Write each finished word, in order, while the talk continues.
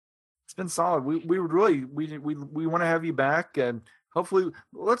It's been solid. We would really we want to have you back, and hopefully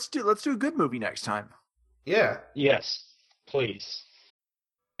let's do a good movie next time. Yeah. Yes, please.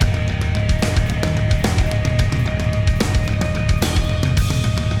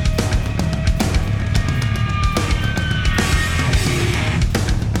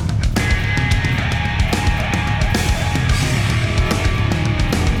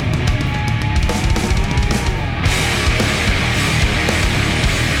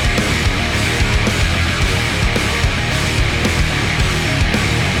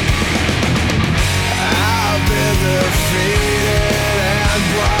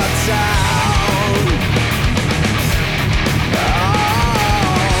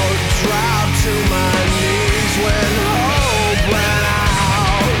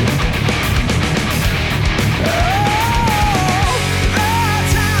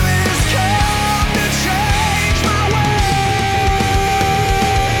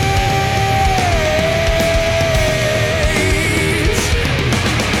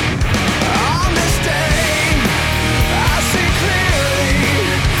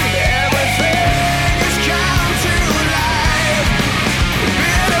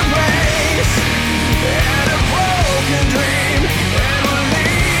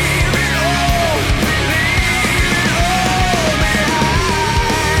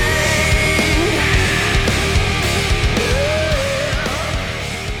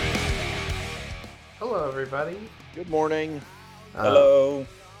 Good morning. Hello.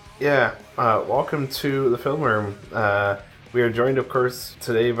 Welcome to the film room. We are joined, of course,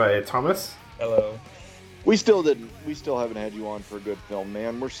 today by Thomas. Hello. We still haven't had you on for a good film,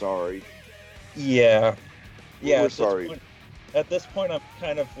 man. We're sorry. Yeah. We're sorry. At this point, I'm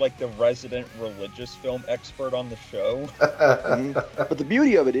kind of like the resident religious film expert on the show. But the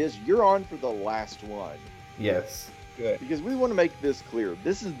beauty of it is, you're on for the last one. Yes. Good. Because we want to make this clear.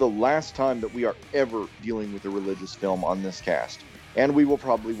 This is the last time that we are ever dealing with a religious film on this cast. And we will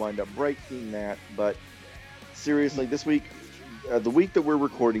probably wind up breaking that. But seriously, this week, the week that we're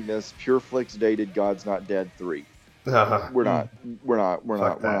recording this, PureFlix dated God's Not Dead 3. We're not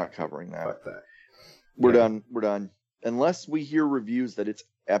covering that. Fuck that. We're done. Unless we hear reviews that it's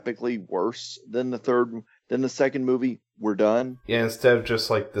epically worse than the second movie, we're done. Yeah, instead of just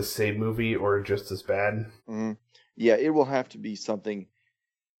like the same movie or just as bad. Mm-hmm. Yeah, it will have to be something.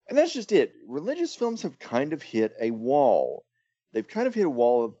 And that's just it. Religious films have kind of hit a wall. They've kind of hit a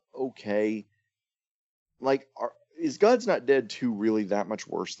wall of, okay, like, is God's Not Dead 2 really that much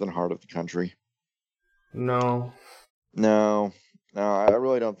worse than Heart of the Country? No, I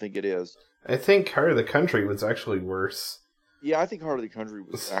really don't think it is. I think Heart of the Country was actually worse. Yeah, I think Heart of the Country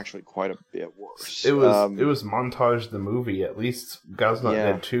was actually quite a bit worse. It was montage the movie. At least God's Not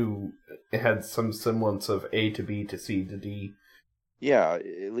Dead 2, it had some semblance of A to B to C to D. Yeah,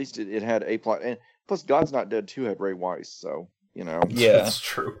 at least it had a plot. And plus, God's Not Dead 2 had Ray Weiss, so, you know. Yeah. That's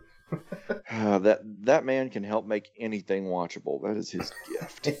true. That man can help make anything watchable. That is his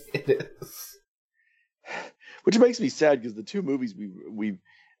gift. It is. Which makes me sad, because the two movies we've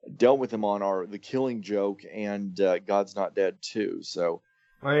dealt with him on are The Killing Joke and God's Not Dead 2. So,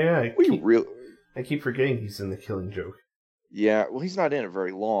 oh yeah, I keep forgetting he's in The Killing Joke. Yeah, well, he's not in it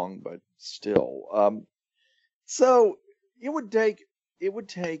very long, but still. So it would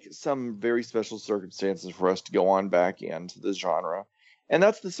take some very special circumstances for us to go on back into the genre, and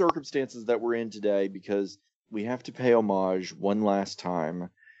that's the circumstances that we're in today, because we have to pay homage one last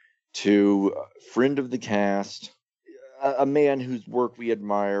time to a friend of the cast, a man whose work we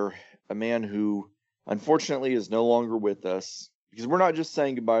admire, a man who unfortunately is no longer with us, because we're not just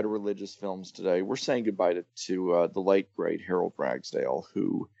saying goodbye to religious films today. We're saying goodbye to the late, great Harold Ragsdale,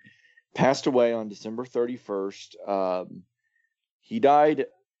 who passed away on December 31st. He died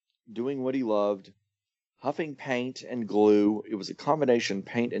doing what he loved, huffing paint and glue. It was a combination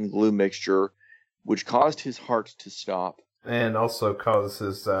paint and glue mixture, which caused his heart to stop. And also caused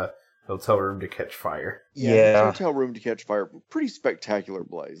his hotel room to catch fire. Yeah. His hotel room to catch fire. Pretty spectacular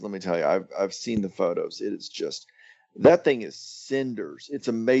blaze, let me tell you. I've seen the photos. It is just, that thing is cinders. It's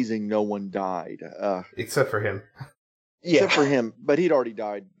amazing no one died. Except for him. Except for him, but he'd already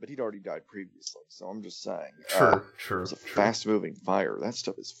died previously, so I'm just saying. True. It's a fast-moving fire. That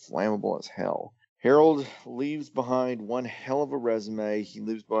stuff is flammable as hell. Harold leaves behind one hell of a resume. He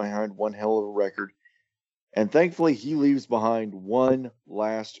leaves behind one hell of a record. And thankfully, he leaves behind one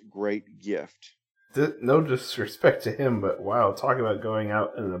last great gift. No disrespect to him, but wow, talk about going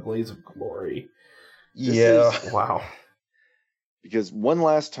out in a blaze of glory. Wow. Because one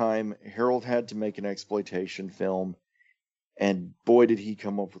last time, Harold had to make an exploitation film. And boy, did he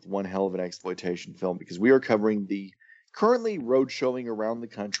come up with one hell of an exploitation film, because we are covering the Currently road showing around the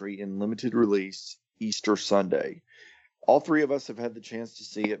country in limited release Easter Sunday. All three of us have had the chance to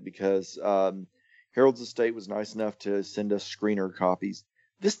see it because Harold's Estate was nice enough to send us screener copies.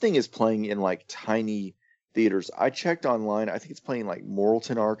 This thing is playing in like tiny theaters. I checked online. I think it's playing like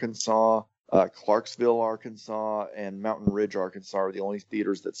Morrilton, Arkansas, Clarksville, Arkansas, and Mountain Ridge, Arkansas are the only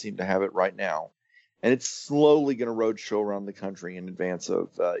theaters that seem to have it right now. And it's slowly going to road show around the country in advance of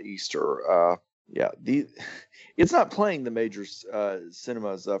Easter. It's not playing the major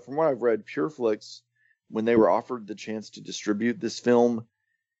cinemas. From what I've read, PureFlix, when they were offered the chance to distribute this film,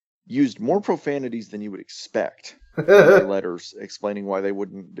 used more profanities than you would expect in their letters explaining why they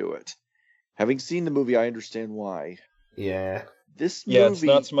wouldn't do it. Having seen the movie, I understand why. Yeah. This Yeah, movie, it's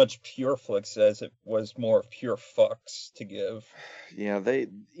not so much pure flicks as it was more pure fucks to give. Yeah, they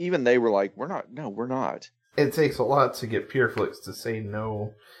were like, we're not. It takes a lot to get PureFlix to say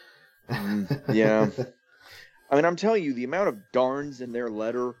no. Yeah. I mean, I'm telling you, the amount of darns in their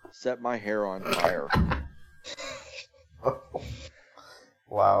letter set my hair on fire.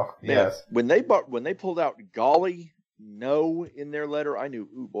 Wow. Man, Yes. When they pulled out golly no in their letter, I knew,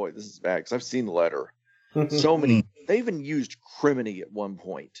 ooh boy, this is bad, because I've seen the letter. So many. They even used criminy at one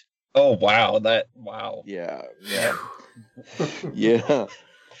point. Oh wow, wow. Yeah. Yeah.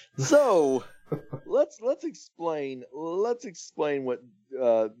 So let's explain what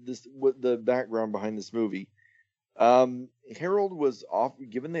the background behind this movie. Harold was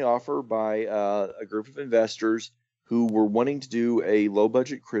given the offer by a group of investors who were wanting to do a low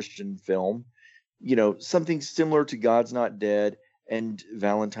budget Christian film, something similar to God's Not Dead and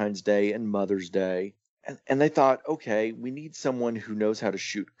Valentine's Day and Mother's Day. And they thought, okay, we need someone who knows how to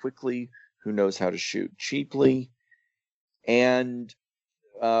shoot quickly, who knows how to shoot cheaply. And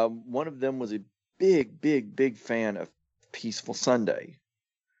one of them was a big fan of Peaceful Sunday,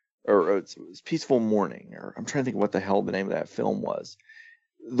 or it was Peaceful Morning, or I'm trying to think what the hell the name of that film was.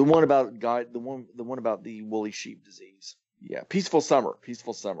 The one about the one about the woolly sheep disease. Yeah, Peaceful Summer.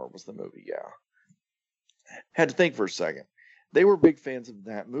 Peaceful Summer was the movie. Yeah, had to think for a second. They were big fans of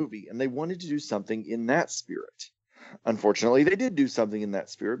that movie, and they wanted to do something in that spirit. Unfortunately, they did do something in that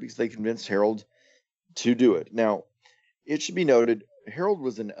spirit because they convinced Harold to do it. Now, it should be noted, Harold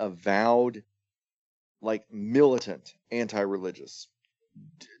was an avowed, militant anti-religious.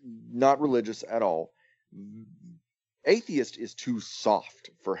 Not religious at all. Atheist is too soft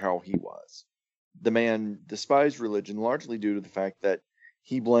for how he was. The man despised religion largely due to the fact that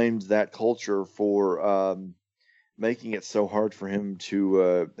he blamed that culture for making it so hard for him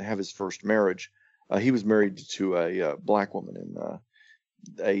to have his first marriage. He was married to a black woman in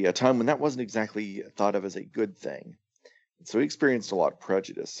a time when that wasn't exactly thought of as a good thing. So he experienced a lot of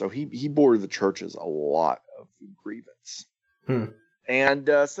prejudice. So he bore the churches a lot of grievance. And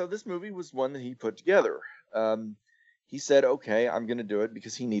so this movie was one that he put together. He said, okay, I'm going to do it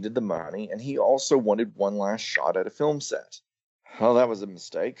because he needed the money. And he also wanted one last shot at a film set. Well, that was a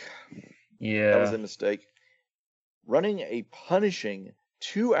mistake. Yeah. That was a mistake. Running a punishing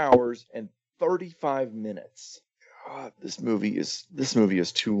 2 hours and 35 minutes. God, this movie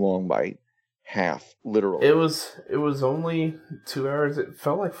is too long by half, literally. It was only 2 hours. It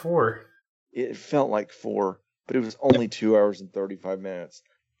felt like 4. It felt like 4, but it was only 2 hours and 35 minutes.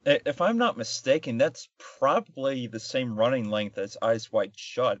 If I'm not mistaken, that's probably the same running length as Eyes Wide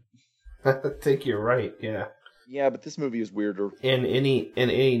Shut. I think you're right. Yeah. Yeah, but this movie is weirder. In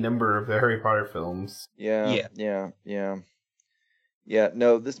any number of the Harry Potter films. Yeah.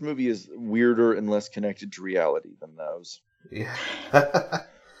 No, this movie is weirder and less connected to reality than those. Yeah.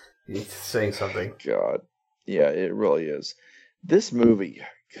 He's saying something. God. Yeah, it really is. This movie,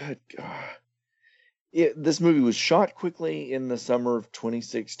 good God. This movie was shot quickly in the summer of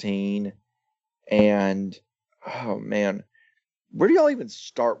 2016. And, oh man, where do y'all even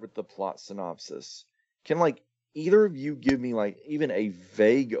start with the plot synopsis? Can, either of you give me, even a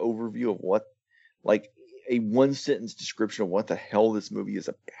vague overview of what, a one-sentence description of what the hell this movie is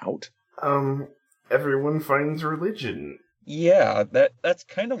about? Everyone finds religion. Yeah, that's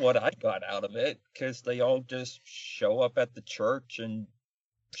kind of what I got out of it, because they all just show up at the church and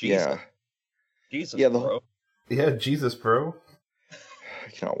Jesus. Yeah. Jesus, Yeah, bro. Yeah, Jesus, bro. I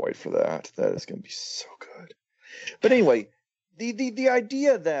cannot wait for that. That is going to be so good. But anyway, the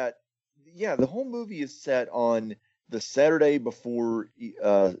idea that, the whole movie is set on the Saturday before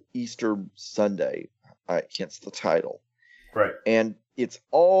Easter Sunday, hence the title. Right. And it's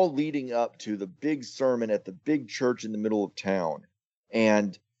all leading up to the big sermon at the big church in the middle of town.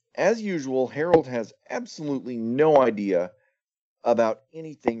 And as usual, Harold has absolutely no idea about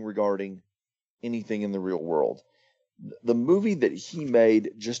anything regarding anything in the real world. The movie that he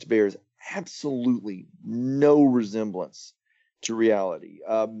made just bears absolutely no resemblance to reality.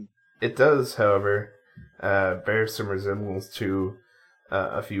 It does, however, bear some resemblance to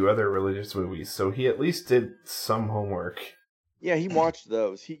a few other religious movies, so he at least did some homework. Yeah, he watched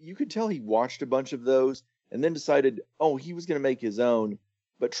those. You could tell he watched a bunch of those and then decided, oh, he was going to make his own,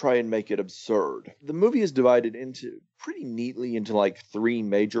 but try and make it absurd. The movie is divided into pretty neatly into like 3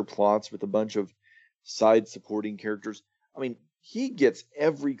 major plots with a bunch of side supporting characters. I mean, he gets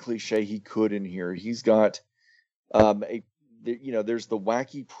every cliche he could in here. He's got there's the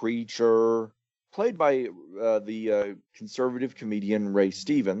wacky preacher played by the conservative comedian Ray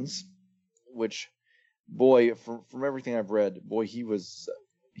Stevens, which, boy, from everything I've read, boy, he was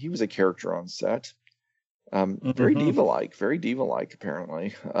a character on set. Very diva-like,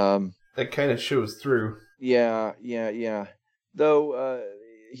 apparently. That kind of shows through. Yeah. Though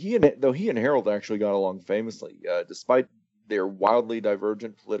he and Harold actually got along famously, despite their wildly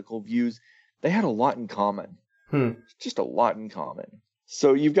divergent political views. They had a lot in common. Just a lot in common.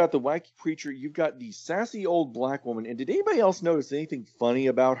 So you've got the wacky preacher, you've got the sassy old black woman, and did anybody else notice anything funny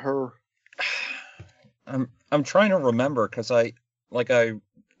about her? I'm trying to remember because I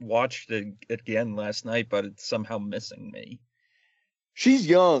watched it again last night, but it's somehow missing me. She's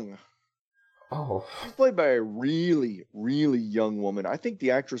young. Oh. She's played by a really, really young woman. I think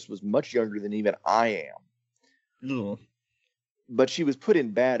the actress was much younger than even I am. Ugh. But she was put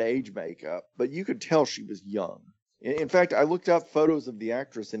in bad age makeup, but you could tell she was young. In fact, I looked up photos of the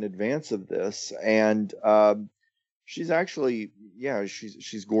actress in advance of this, and she's actually,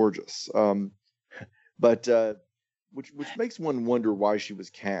 she's gorgeous. But which makes one wonder why she was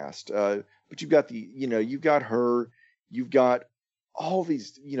cast. But you've got you've got her, you've got all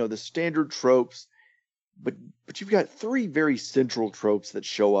these, the standard tropes, but you've got 3 very central tropes that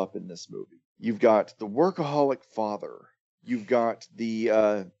show up in this movie. You've got the workaholic father, you've got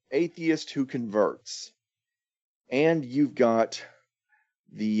the atheist who converts, and you've got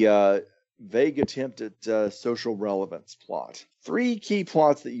the vague attempt at social relevance plot. 3 key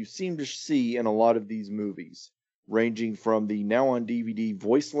plots that you seem to see in a lot of these movies, ranging from the now on DVD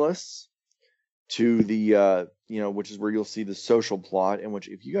Voiceless to the, which is where you'll see the social plot, in which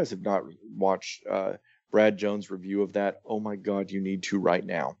if you guys have not watched Brad Jones' review of that, oh my God, you need to right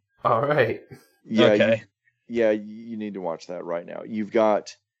now. All right. Yeah. Okay. You need to watch that right now. You've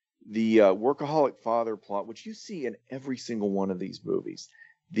got the workaholic father plot, which you see in every single one of these movies.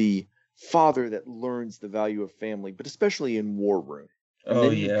 The father that learns the value of family, but especially in War Room. And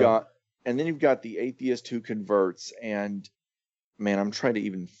then you've got the atheist who converts, and man, I'm trying to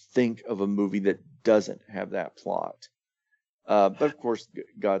even think of a movie that doesn't have that plot. But of course,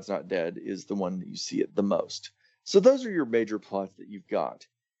 God's Not Dead is the one that you see it the most. So those are your major plots that you've got.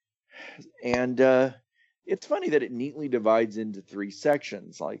 And it's funny that it neatly divides into 3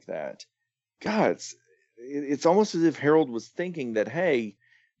 sections like that. God, it's almost as if Harold was thinking that, hey,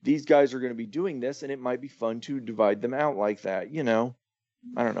 these guys are going to be doing this, and it might be fun to divide them out like that.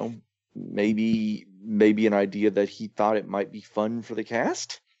 I don't know, maybe an idea that he thought it might be fun for the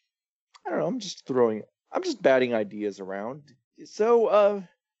cast. I don't know. I'm just batting ideas around. So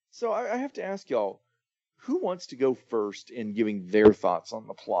I have to ask y'all, who wants to go first in giving their thoughts on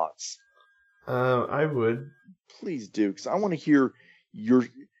the plots? I would. Please do, because I want to hear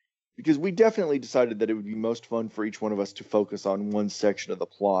because we definitely decided that it would be most fun for each one of us to focus on one section of the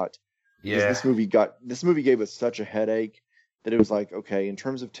plot. Yeah. This movie gave us such a headache that it was like, okay, in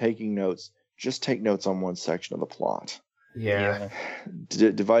terms of taking notes, just take notes on one section of the plot. Yeah.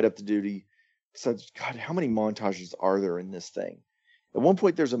 Divide up the duty. Besides, God, how many montages are there in this thing? At one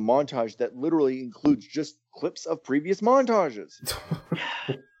point, there's a montage that literally includes just clips of previous montages.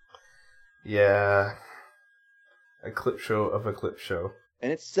 Yeah. A clip show of a clip show.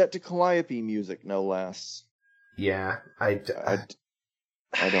 And it's set to Calliope music, no less. Yeah. I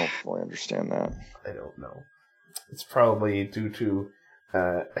don't fully understand that. I don't know. It's probably due to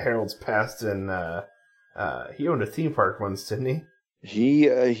Harold's past, and he owned a theme park once, didn't he?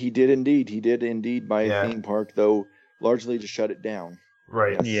 He did indeed. He did indeed buy a theme park, though largely to shut it down.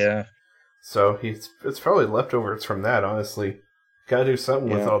 Right. Yes. Yeah. So it's probably leftovers from that, honestly. Gotta do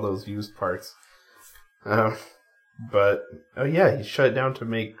something with all those used parts. But he shut it down to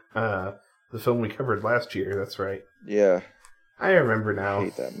make the film we covered last year. That's right. Yeah. I remember now. I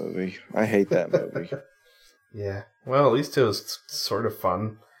hate that movie. Yeah. Well, at least it was sort of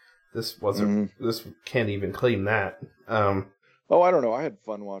fun. This wasn't. This can't even claim that. Oh, I don't know. I had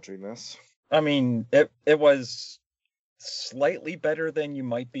fun watching this. I mean, it was slightly better than You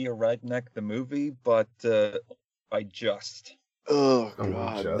Might Be a Redneck, the movie, but by just. Oh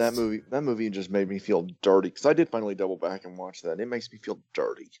God, that movie just made me feel dirty, because I did finally double back and watch that. It makes me feel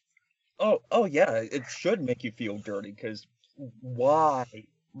dirty. Oh yeah, it should make you feel dirty, because why?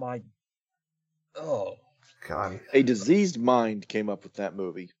 My, oh, God. A diseased mind came up with that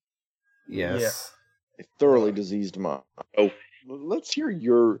movie. Yes. A thoroughly diseased mind. Oh, let's hear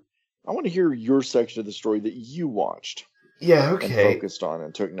your. I want to hear your section of the story that you watched Yeah, and okay. focused on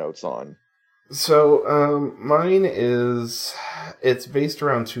and took notes on. So, mine is, it's based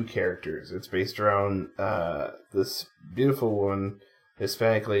around two characters. It's based around, this beautiful woman,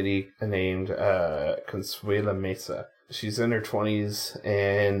 Hispanic lady named, Consuela Mesa. She's in her 20s,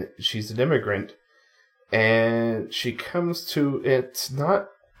 and she's an immigrant, and she comes to, it's not,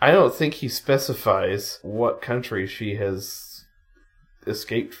 I don't think he specifies what country she has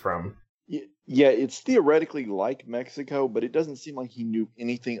escaped from. Yeah, it's theoretically like Mexico, but it doesn't seem like he knew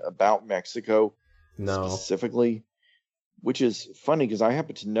anything about Mexico specifically, which is funny because I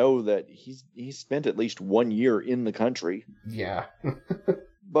happen to know that he spent at least 1 year in the country. Yeah.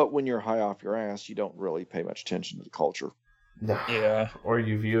 But when you're high off your ass, you don't really pay much attention to the culture. No. yeah. Or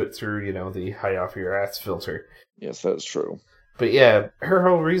you view it through, the high off your ass filter. Yes, that's true. But yeah, her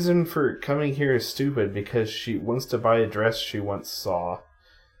whole reason for coming here is stupid because she wants to buy a dress she once saw.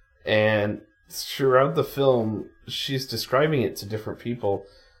 And throughout the film, she's describing it to different people,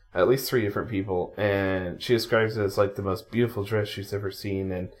 at least 3 different people, and she describes it as like the most beautiful dress she's ever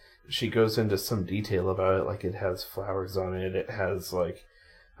seen, and she goes into some detail about it, like it has flowers on it, it has like,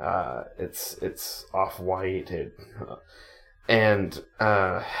 it's off-white, and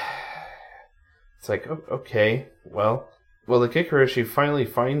it's like, okay, well, the kicker is she finally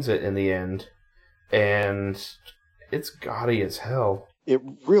finds it in the end, and it's gaudy as hell. It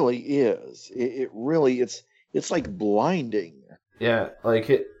really is. It really, it's like blinding. Yeah, like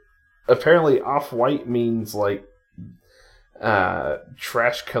it, apparently off-white means like,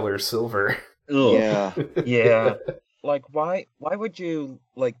 trash color silver. Ugh. Yeah. Yeah. Like, why would you,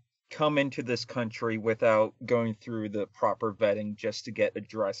 like, come into this country without going through the proper vetting just to get a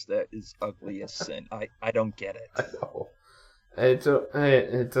dress that is ugly as sin? I don't get it. I know. It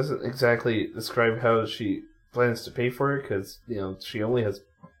doesn't exactly describe how she plans to pay for it, because, she only has...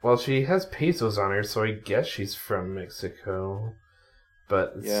 Well, she has pesos on her, so I guess she's from Mexico.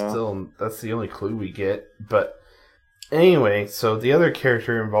 But still, that's the only clue we get. But anyway, so the other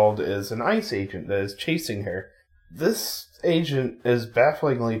character involved is an ICE agent that is chasing her. This agent is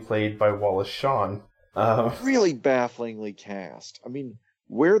bafflingly played by Wallace Shawn. Really bafflingly cast. I mean,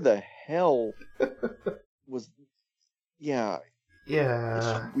 where the hell was... Yeah. Yeah.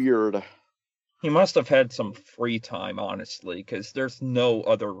 It's weird. He must have had some free time, honestly, because there's no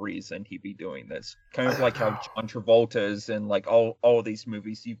other reason he'd be doing this. Kind of like how John Travolta is in like all these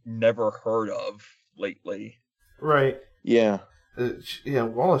movies you've never heard of lately. Right. Yeah.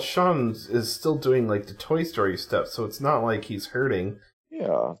 Wallace Shawn is still doing like the Toy Story stuff, so it's not like he's hurting.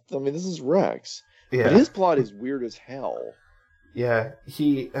 Yeah. I mean, this is Rex. Yeah. But his plot is weird as hell. Yeah.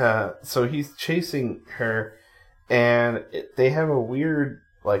 So he's chasing her, and they have a weird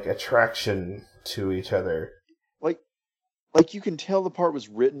like attraction to each other. Like you can tell the part was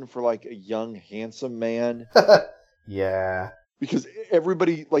written for like a young, handsome man. Yeah. Because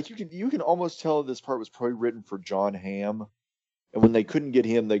everybody, like you can almost tell this part was probably written for John Hamm. And when they couldn't get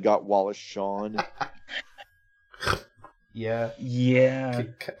him, they got Wallace Shawn. Yeah. Yeah.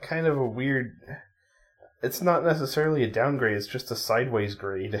 Kind of a weird... It's not necessarily a downgrade, it's just a sideways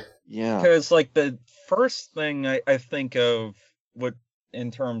grade. Yeah. Because, like, the first thing I think of would, in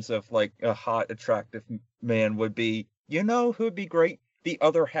terms of, like, a hot, attractive man would be, who would be great? The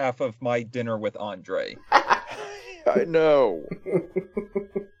other half of My Dinner with Andre. I know.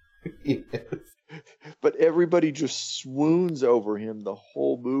 Yes. But everybody just swoons over him the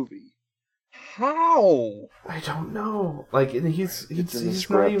whole movie. How? I don't know. Like, and he's in the not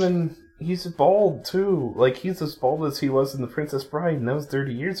script. even... He's bald, too. Like, he's as bald as he was in The Princess Bride, and that was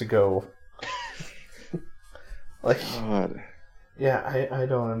 30 years ago. Like... God. Yeah, I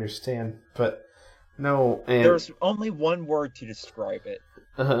don't understand. But, no, and... There's only one word to describe it.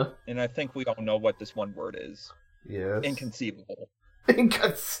 Uh-huh. And I think we all know what this one word is. Yes. Inconceivable.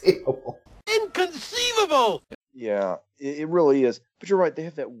 Inconceivable. Inconceivable! Yeah, it really is. But you're right, they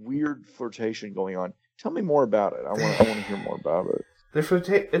have that weird flirtation going on. Tell me more about it. I want to hear more about it.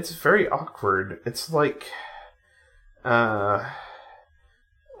 It's very awkward. It's like, you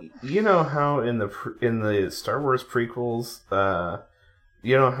know how in the Star Wars prequels,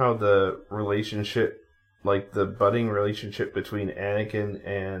 you know how the relationship, like the budding relationship between Anakin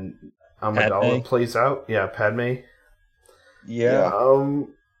and Amidala Padme? plays out? Yeah, Padme. Yeah.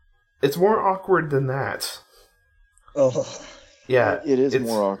 It's more awkward than that. Oh. Yeah, It is it's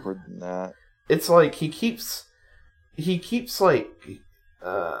more awkward than that. It's like he keeps like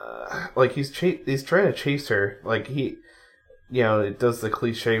like he's trying to chase her. Like he, it does the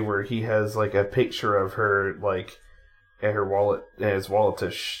cliche where he has like a picture of her like in his wallet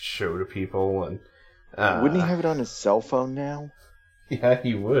to show to people, and wouldn't he have it on his cell phone now? Yeah,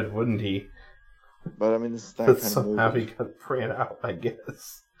 he would, wouldn't he? But I mean, this is that But kind of somehow movie. he got ran out, I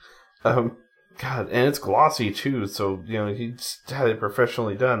guess. God, and it's glossy too, so he just had it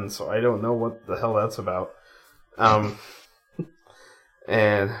professionally done. So I don't know what the hell that's about.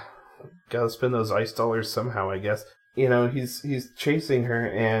 And gotta spend those ice dollars somehow, I guess. He's chasing her,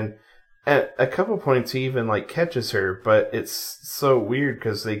 and at a couple points he even like catches her, but it's so weird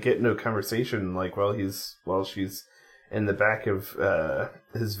because they get into a conversation like while she's in the back of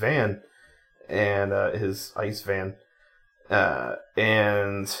his van, and his ice van,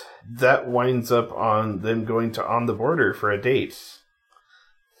 and that winds up on them going on the border for a date.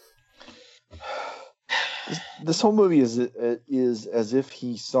 This whole movie is as if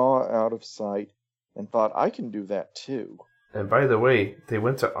he saw out of sight and thought, I can do that too. And by the way, they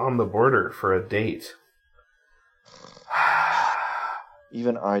went on the border for a date.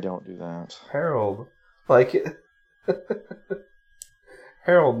 Even I don't do that. Harold,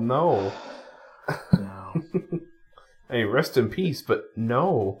 Harold, no. No. I mean, rest in peace, but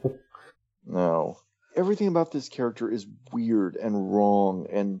no. No. Everything about this character is weird and wrong,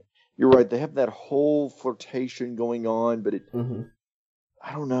 and you're right, they have that whole flirtation going on, but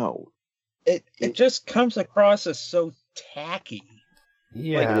I don't know. It just comes across as so tacky.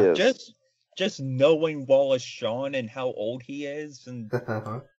 Yeah. It is. Just knowing Wallace Shawn and how old he is, and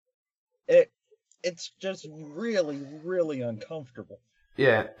it's just really, really uncomfortable.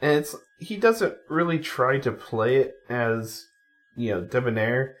 Yeah, and he doesn't really try to play it as,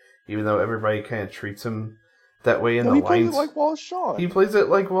 debonair, even though everybody kind of treats him that way in the lines. He plays it like Wallace Shawn. He plays it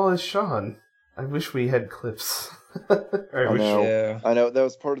like Wallace Shawn. I wish we had clips. I know. That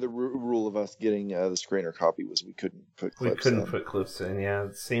was part of the rule of us getting the screener copy was we couldn't put clips in. Put clips in, yeah.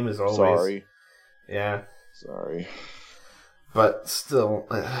 Same as always. Sorry. Yeah. Sorry. But still...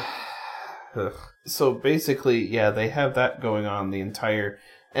 So basically, yeah, they have that going on the entire...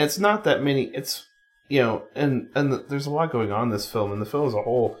 And it's not that many... It's, and there's a lot going on in this film. And the film as a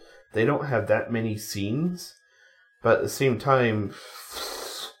whole, they don't have that many scenes. But at the same time...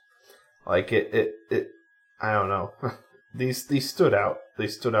 Like, it I don't know. These stood out. They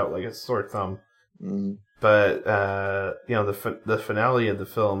stood out like a sore thumb. Mm. But, the finale of the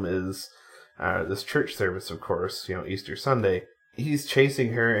film is this church service, of course, Easter Sunday. He's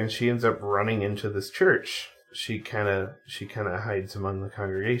chasing her, and she ends up running into this church. She kind of hides among the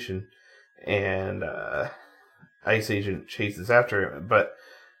congregation, and ICE agent chases after her. But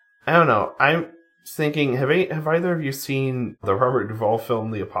I don't know. I'm thinking, have either of you seen the Robert Duvall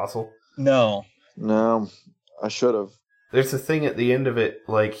film, The Apostle? No, I should have. There's a thing at the end of it,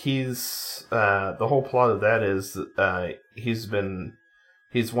 like he's the whole plot of that is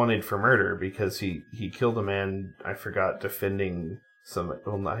he's wanted for murder because he killed a man, I forgot, defending some...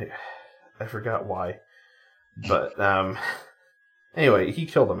 Well, I forgot why. But, anyway, he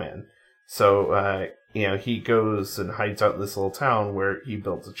killed a man. So, he goes and hides out in this little town where he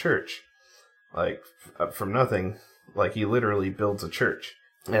builds a church. Like, from nothing. Like, he literally builds a church.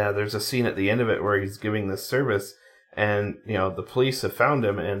 There's a scene at the end of it where he's giving this service, and, the police have found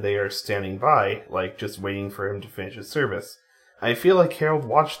him, and they are standing by, like, just waiting for him to finish his service. I feel like Harold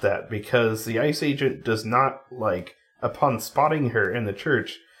watched that because the ICE agent does not, like, upon spotting her in the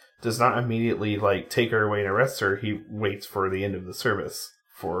church, does not immediately, like, take her away and arrest her. He waits for the end of the service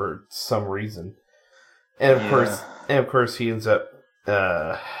for some reason. And of course he ends up,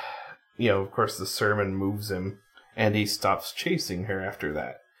 of course the sermon moves him and he stops chasing her after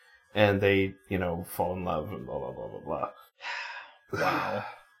that. And they, fall in love and blah, blah, blah, blah, blah. wow.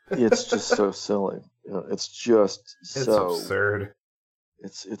 It's just so silly. It's just It's so absurd.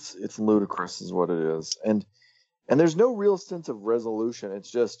 It's ludicrous, is what it is, and there's no real sense of resolution.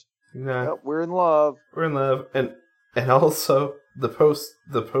 It's just, we're in love. We're in love, and also the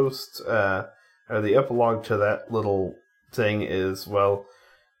epilogue to that little thing is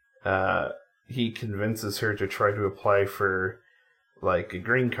he convinces her to try to apply for like a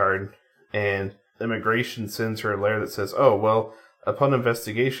green card, and immigration sends her a letter that says, "Oh well. Upon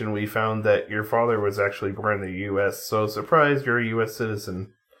investigation, we found that your father was actually born in the U.S., so surprise, you're a U.S.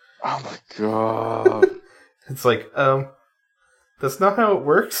 citizen." Oh my god. It's like, that's not how it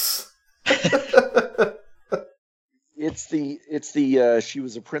works. It's the she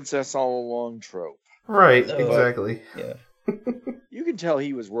was a princess all along trope. Right, exactly. Yeah. You can tell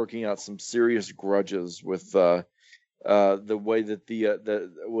he was working out some serious grudges with the way that the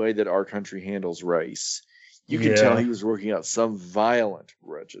way that our country handles race. You could tell Yeah. he was working out some violent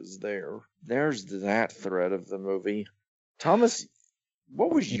grudges there. There's that thread of the movie. Thomas,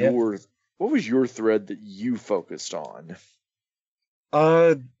 what was Yeah. your thread that you focused on?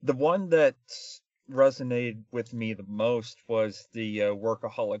 The one that resonated with me the most was the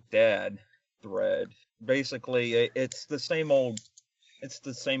workaholic dad thread. Basically, it's the same old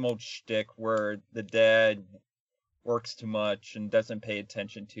shtick where the dad works too much and doesn't pay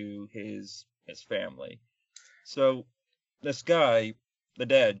attention to his family. So this guy, the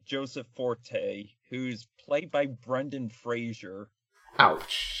dad, Joseph Forte, who's played by Brendan Fraser.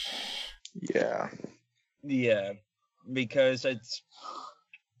 Ouch. Yeah. Yeah, because it's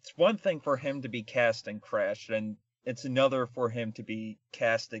one thing for him to be cast in Crash, and it's another for him to be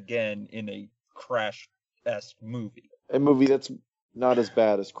cast again in a Crash-esque movie. A movie that's not as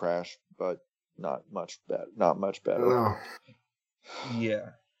bad as Crash, but not much better. No. Yeah.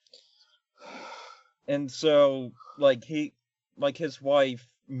 And so, like his wife,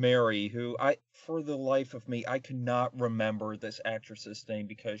 Mary, who for the life of me, I cannot remember this actress's name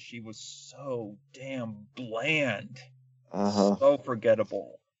because she was so damn bland. Uh-huh. So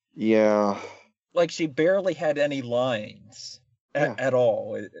forgettable. Yeah. Like, she barely had any lines at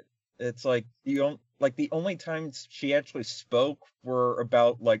all. It's like the only times she actually spoke were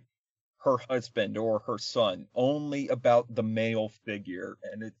about like her husband or her son, only about the male figure,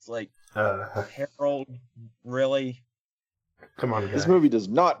 and it's like, Harold, really? Come on, guy. This movie does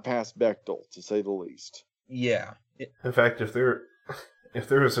not pass Bechdel, to say the least. Yeah. In fact, if there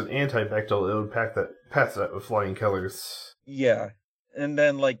was an anti-Bechdel, it would pass that with flying colors. Yeah. And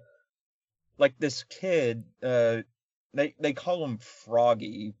then like this kid, they call him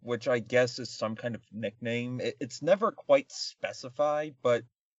Froggy, which I guess is some kind of nickname. It's never quite specified, but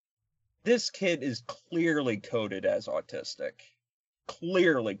this kid is clearly coded as autistic.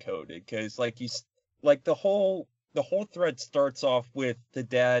 Clearly coded, because the whole thread starts off with the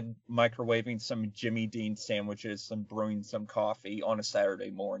dad microwaving some Jimmy Dean sandwiches and brewing some coffee on a Saturday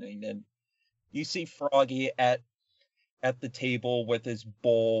morning, and you see Froggy at the table with his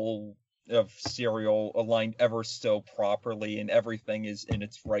bowl of cereal aligned ever so properly, and everything is in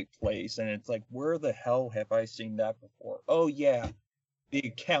its right place, and it's like, where the hell have I seen that before? Oh yeah,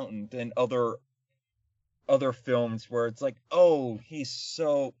 The Accountant and other films where it's like, oh, he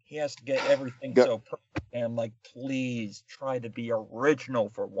has to get everything so perfect, and like, please try to be original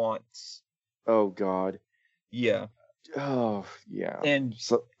for once. Oh God. Yeah. Oh yeah. And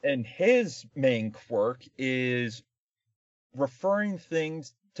his main quirk is referring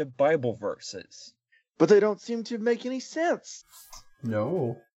things to Bible verses. But they don't seem to make any sense.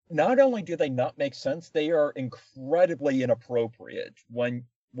 No. Not only do they not make sense, they are incredibly inappropriate when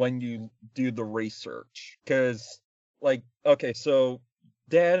you do the research. Because, like, okay, so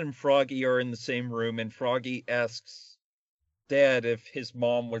Dad and Froggy are in the same room, and Froggy asks Dad if his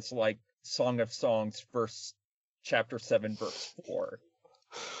mom was like Song of Songs, chapter 7, verse 4.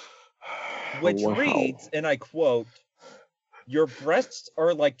 Which reads, and I quote, "Your breasts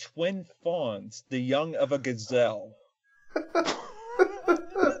are like twin fawns, the young of a gazelle."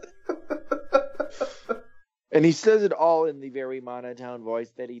 And he says it all in the very monotone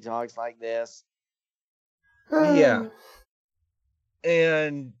voice that he talks like this. Yeah.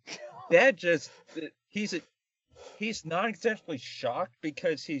 And that just, he's not exactly shocked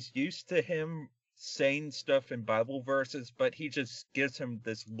because he's used to him saying stuff in Bible verses, but he just gives him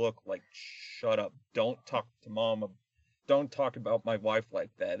this look like, shut up, don't talk to Mom, don't talk about my wife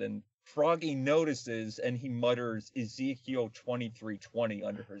like that. And Froggy notices and he mutters Ezekiel 23:20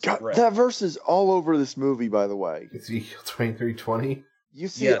 under his breath. That verse is all over this movie, by the way. Ezekiel 23:20? You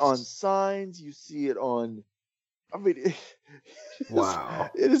see it on signs, you see it on... I mean, wow.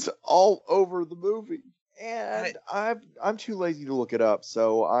 It is all over the movie. And I'm too lazy to look it up,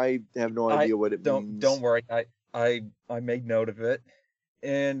 so I have no idea what it means. Don't worry, I made note of it.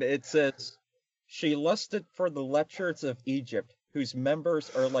 And it says, "She lusted for the lecheries of Egypt, whose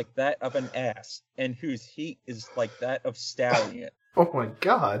members are like that of an ass, and whose heat is like that of stallion." Oh my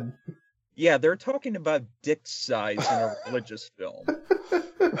God. Yeah, they're talking about dick size in a religious film.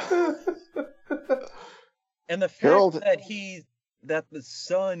 And the fact that the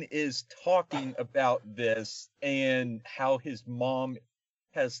son is talking about this and how his mom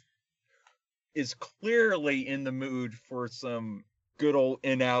is clearly in the mood for some good old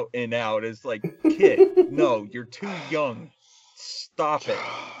in out is like, kid, no, you're too young. Stop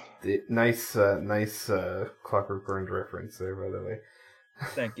it. Nice Clockwork Orange reference there, by the way.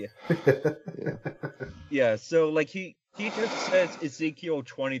 Thank you. Yeah, so like he just says Ezekiel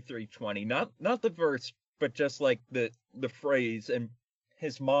 23:20, not the verse, but just like the phrase, and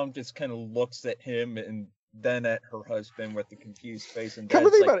his mom just kind of looks at him and then at her husband with the confused face, and Come to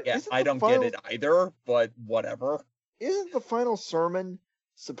Dad's think like, about it, yeah, isn't I the don't final get it either, but whatever. isn't the final sermon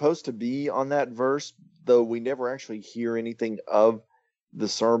supposed to be on that verse, though we never actually hear anything of the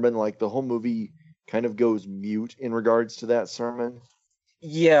sermon? Like the whole movie kind of goes mute in regards to that sermon.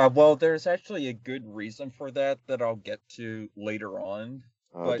 Yeah, well, there's actually a good reason for that I'll get to later on.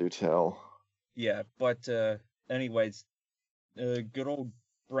 But Do tell. yeah, but anyways, good old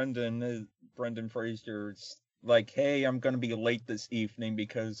Brendan Fraser's like, hey, I'm gonna be late this evening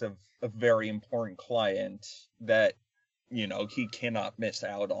because of a very important client that he cannot miss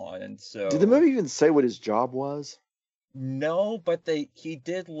out on, and Did the so movie even say what his job was? no, but he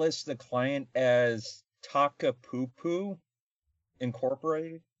did list the client as Taka Poo Poo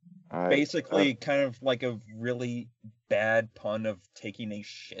Incorporated. Basically, kind of like a really bad pun of taking a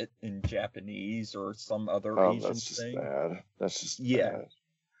shit in Japanese or some other Asian that's just thing. bad. That's just Yeah. bad.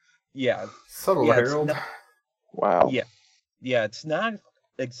 Yeah. Subtle, Yeah, Harold. Wow. Yeah, it's not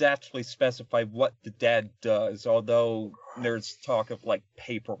exactly specified what the dad does, although there's talk of like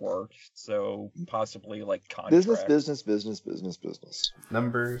paperwork, so possibly like contract. Business.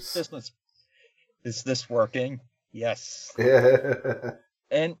 Numbers. Business. Is this working? Yes. Yeah.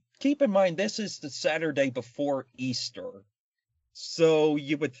 And keep in mind, this is the Saturday before Easter. So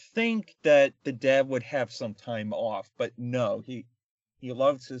you would think that the dad would have some time off, but no, he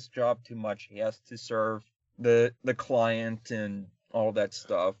loves his job too much. He has to serve the client and all that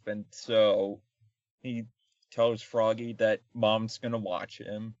stuff, and so he tells Froggy that Mom's gonna watch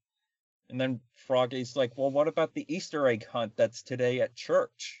him. And then Froggy's like, well, what about the Easter egg hunt that's today at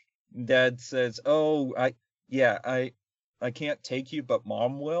church? Dad says, oh, I can't take you, but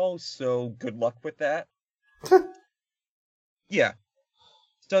Mom will, so good luck with that. Yeah.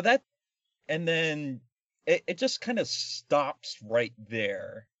 So that, and then it just kind of stops right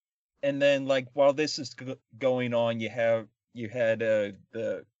there. And then, like, while this is going on, you had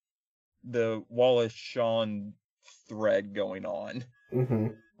the Wallace Shawn thread going on. Mm-hmm.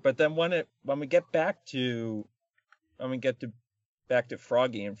 But then when we get back to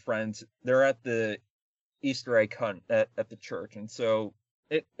Froggy and friends, they're at the Easter egg hunt at the church, and so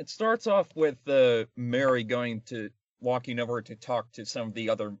it starts off with Mary walking over to talk to some of the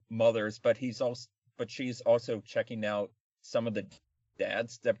other mothers, but she's also checking out some of the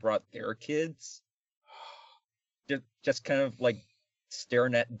dads that brought their kids. Just kind of like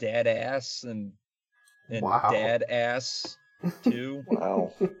staring at dad ass and Wow. dad ass too.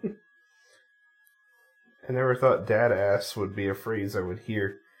 Wow. I never thought dad ass would be a phrase I would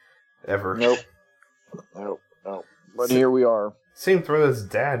hear ever. Nope. But here we are. Same thread as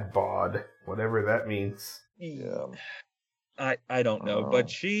dad bod, whatever that means. Yeah. I don't know, but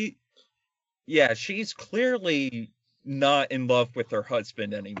she's clearly not in love with her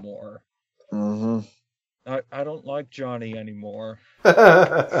husband anymore. Mm-hmm. I don't like Johnny anymore.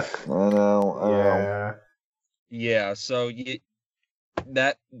 I know. Yeah, so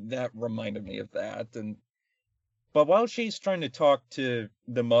that reminded me of that. But while she's trying to talk to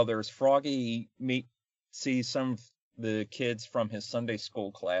the mothers, Froggy sees some of the kids from his Sunday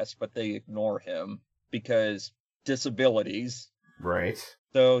school class, but they ignore him because disabilities. Right.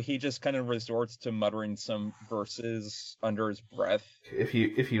 So he just kind of resorts to muttering some verses under his breath. If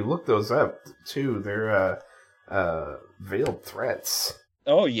you look those up too, they're veiled threats.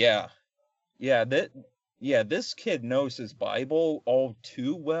 Oh yeah. This kid knows his Bible all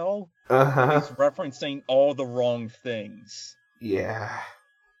too well. Uh-huh. He's referencing all the wrong things. Yeah.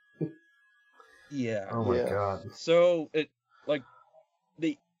 Yeah. Oh my god. So it like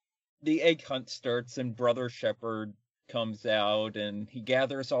the egg hunt starts and Brother Shepherd comes out and he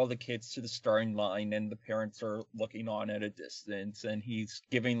gathers all the kids to the starting line and the parents are looking on at a distance and he's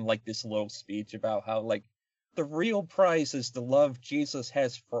giving like this little speech about how like the real prize is the love Jesus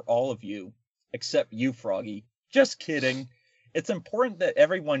has for all of you, except you, Froggy. Just kidding. It's important that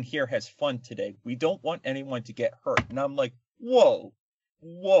everyone here has fun today. We don't want anyone to get hurt. And I'm like, whoa,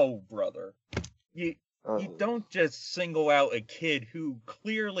 brother. You don't just single out a kid who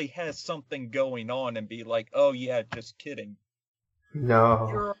clearly has something going on and be like, oh yeah, just kidding.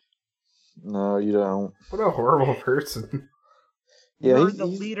 No. No, you don't. What a horrible person. Yeah, You're the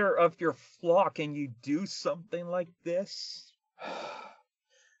leader of your flock and you do something like this?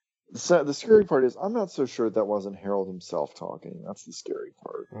 The scary part is I'm not so sure that wasn't Harold himself talking. That's the scary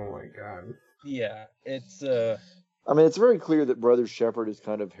part. Oh my god. Yeah, it's I mean, it's very clear that Brother Shepherd is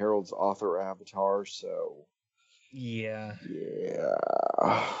kind of Harold's author avatar, so yeah.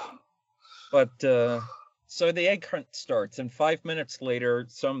 Yeah. But So the egg hunt starts, and 5 minutes later,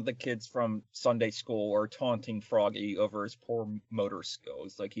 some of the kids from Sunday school are taunting Froggy over his poor motor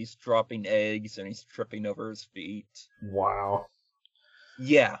skills. Like, he's dropping eggs and he's tripping over his feet. Wow.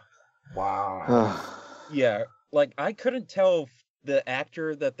 Yeah. Wow. Yeah. Like, I couldn't tell if the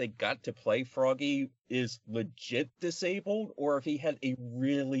actor that they got to play Froggy is legit disabled or if he had a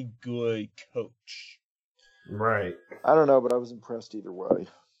really good coach. Right. I don't know, but I was impressed either way.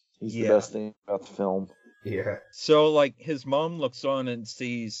 He's the Yeah. best thing about the film. Yeah. So, like, his mom looks on and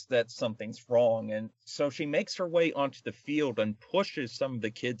sees that something's wrong, and so she makes her way onto the field and pushes some of the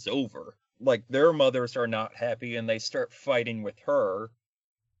kids over. Like, their mothers are not happy, and they start fighting with her.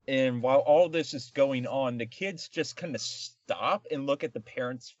 And while all this is going on, the kids just kind of stop and look at the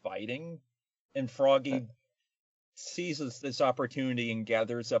parents fighting, and Froggy seizes this opportunity and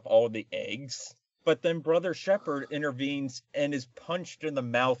gathers up all the eggs. But then Brother Shepherd intervenes and is punched in the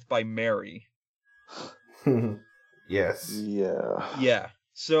mouth by Mary. Yes. Yeah. Yeah.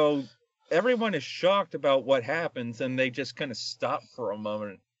 So everyone is shocked about what happens, and they just kind of stop for a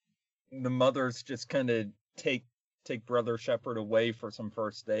moment. The mothers just kind of take Brother Shepherd away for some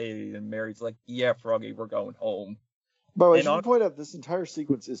first aid, and Mary's like, "Yeah, Froggy, we're going home." By the way, I And should point out this entire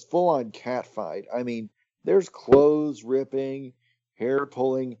sequence is full on cat fight. I mean, there's clothes ripping, hair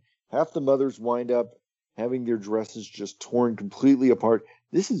pulling. Half the mothers wind up having their dresses just torn completely apart.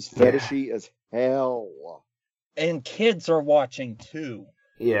 This is fetishy as hell. And kids are watching too.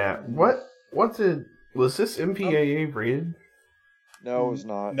 Yeah. Was this MPAA rated? No, it was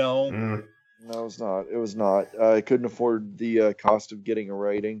not. No. No, it was not. It was not. I couldn't afford the cost of getting a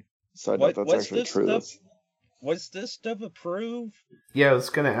rating. Side note, that's actually true. Was this stuff approved? Yeah, I was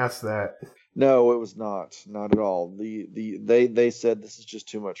gonna ask that. No, it was not. Not at all. They said this is just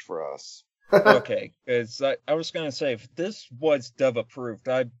too much for us. Okay, because I was gonna say if this was Dove approved,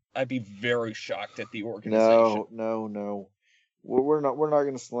 I'd be very shocked at the organization. No. We're not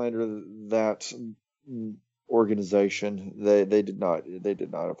going to slander that organization. They did not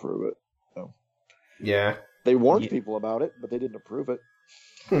approve it. No. Yeah. They warned people about it, but they didn't approve it.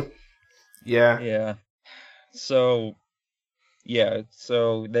 Yeah. Yeah. So they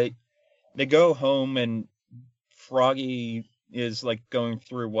go home, and Froggy is like going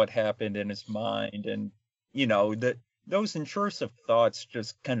through what happened in his mind, and those intrusive thoughts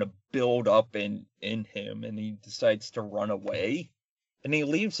just kind of build up in him, and he decides to run away. And he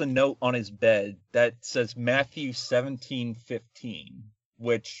leaves a note on his bed that says Matthew 17:15,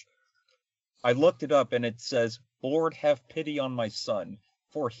 which I looked it up, and it says, "Lord, have pity on my son,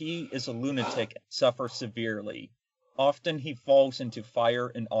 for he is a lunatic and suffers severely. Often he falls into fire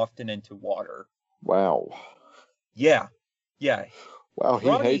and often into water." Wow. Yeah. Wow, he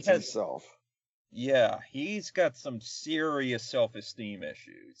hates himself. Yeah, he's got some serious self-esteem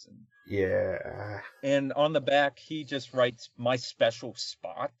issues. Yeah. And on the back, he just writes, "My special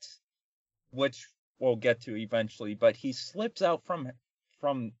spot," which we'll get to eventually. But he slips out from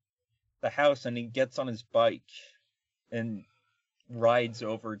the house, and he gets on his bike and rides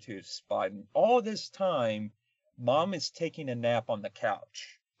over to his spot. And all this time, Mom is taking a nap on the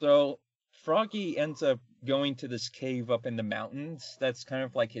couch. So Froggy ends up going to this cave up in the mountains. That's kind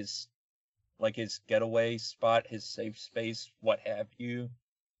of like his getaway spot, his safe space, what have you.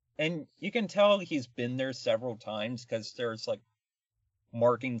 And you can tell he's been there several times because there's like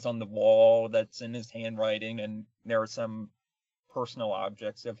markings on the wall that's in his handwriting, and there are some personal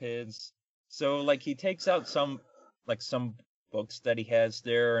objects of his. So like he takes out some books that he has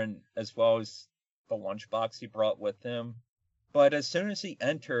there, and as well as the lunchbox he brought with him. But as soon as he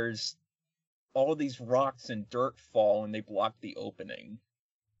enters, all these rocks and dirt fall, and they block the opening,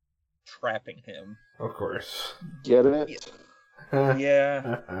 trapping him. Of course. Get it?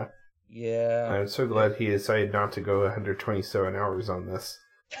 Yeah. Yeah. I'm so glad he decided not to go 127 hours on this.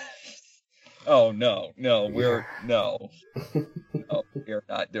 Oh no, we're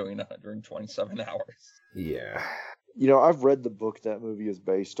not doing 127 hours. Yeah. I've read the book that movie is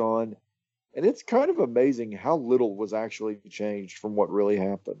based on, and it's kind of amazing how little was actually changed from what really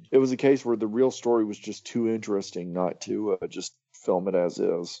happened. It was a case where the real story was just too interesting not to just film it as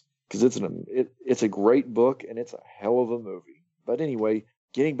is. Because it's a great book, and it's a hell of a movie. But anyway,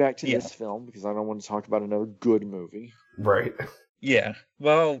 getting back to this film, because I don't want to talk about another good movie. Right. Yeah.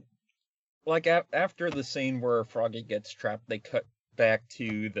 Well, like after the scene where Froggy gets trapped, they cut back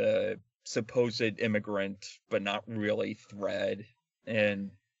to the supposed immigrant, but not really thread.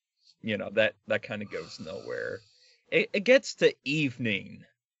 And, that kind of goes nowhere. It gets to evening,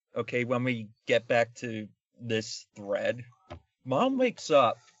 okay, when we get back to this thread. Mom wakes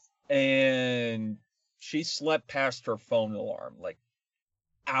up, and she slept past her phone alarm, like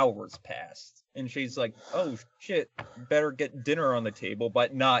hours past. And she's like, oh shit, better get dinner on the table,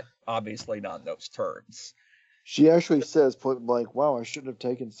 but obviously not in those terms. She actually says point blank, wow, I shouldn't have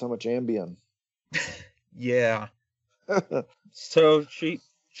taken so much Ambien. Yeah. So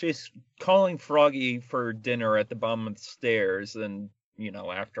she's calling Froggy for dinner at the bottom of the stairs, and,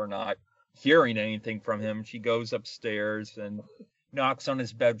 after not hearing anything from him, she goes upstairs and knocks on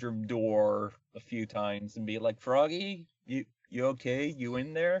his bedroom door a few times and be like, Froggy, you okay? You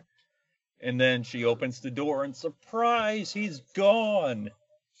in there? And then she opens the door and surprise, he's gone.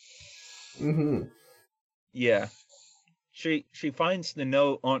 Mm-hmm. Yeah. She finds the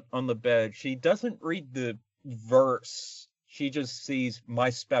note on the bed. She doesn't read the verse. She just sees my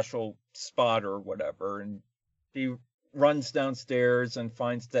special spot or whatever, and she runs downstairs and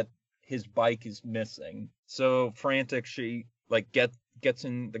finds that his bike is missing. So frantic, she gets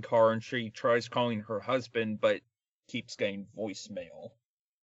in the car and she tries calling her husband, but keeps getting voicemail.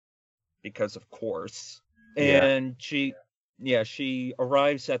 Because of course. And she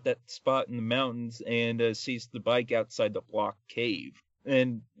arrives at that spot in the mountains and sees the bike outside the block cave.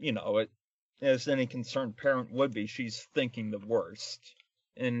 And, as any concerned parent would be, she's thinking the worst.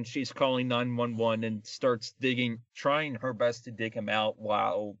 And she's calling 911 and starts trying her best to dig him out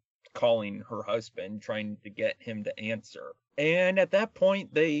while calling her husband, trying to get him to answer. And at that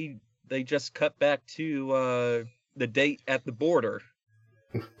point, they just cut back to the date at the border.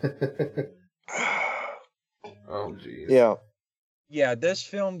 Oh, jeez. Yeah. Yeah, this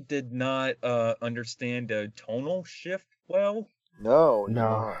film did not understand a tonal shift well. No.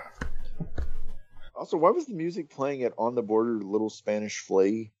 No. Also, why was the music playing at On the Border, Little Spanish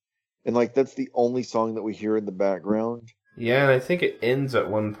Flea? And, that's the only song that we hear in the background. Yeah, and I think it ends at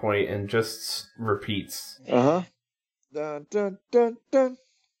one point and just repeats. Uh-huh. Dun, dun, dun, dun.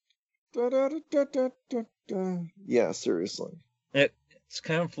 Dun, dun, dun, dun, dun, dun. Yeah, seriously. It's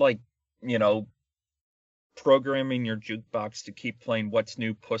kind of like, programming your jukebox to keep playing What's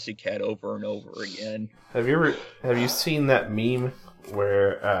New Pussycat over and over again. Have you seen that meme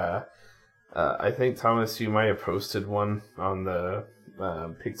where I think, Thomas, you might have posted one on the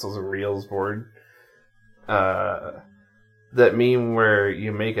Pixels and Reels board. That meme where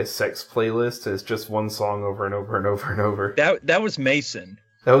you make a sex playlist and it's just one song over and over and over and over. That was Mason.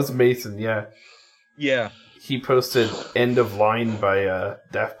 That was Mason, yeah. Yeah. He posted End of Line by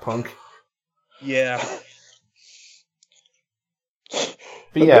Daft Punk. Yeah.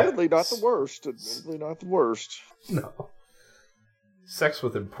 But yeah. Admittedly not the worst. No. Sex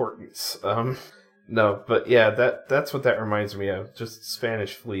with importance. No, but yeah, that's what that reminds me of. Just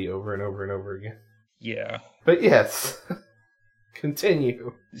Spanish Flea over and over and over again. Yeah. But yes.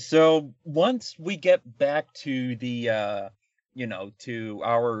 Continue. So once we get back to the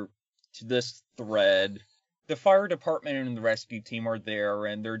to this thread, the fire department and the rescue team are there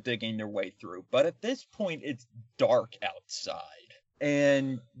and they're digging their way through. But at this point it's dark outside.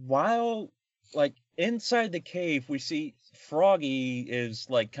 And while inside the cave we see Froggy is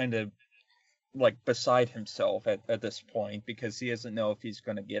kind of beside himself at this point because he doesn't know if he's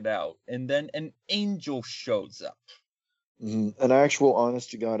going to get out. And then an angel shows up. An actual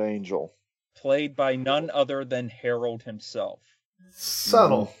honest-to-God angel. Played by none other than Harold himself.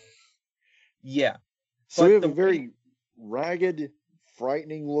 Subtle. Yeah. So we have a very ragged,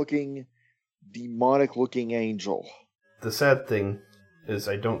 frightening-looking, demonic-looking angel. The sad thing is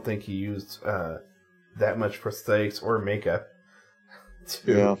I don't think he used that much prosthetics or makeup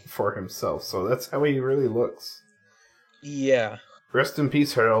for himself. So that's how he really looks. Yeah. Rest in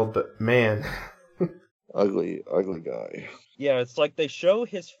peace, Harold, but man. Ugly guy. Yeah, it's like they show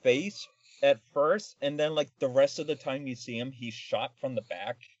his face at first, and then the rest of the time you see him, he's shot from the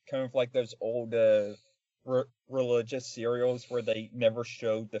back. Kind of like those old religious serials where they never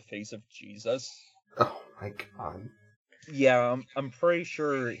showed the face of Jesus. Oh my god. Yeah, I'm pretty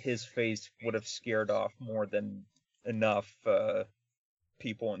sure his face would have scared off more than enough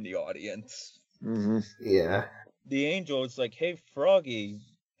people in the audience. Mm-hmm. Yeah. The angel is like, hey, Froggy,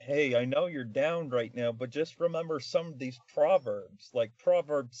 hey, I know you're down right now, but just remember some of these proverbs, like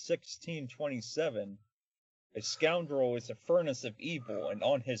Proverb 16:27. A scoundrel is a furnace of evil, and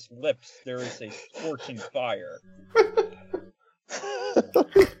on his lips there is a scorching fire.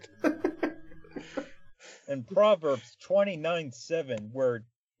 And Proverbs 29:7, where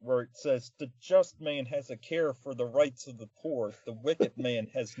it says, the just man has a care for the rights of the poor, the wicked man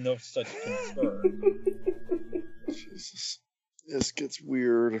has no such concern. Jesus. This gets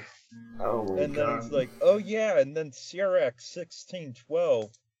weird. Oh my and god. then it's like, oh yeah, and then Sirach 16:12.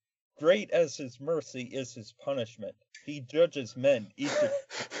 Great as his mercy is his punishment. He judges men, each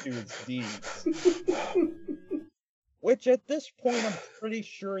to his deeds. Which at this point, I'm pretty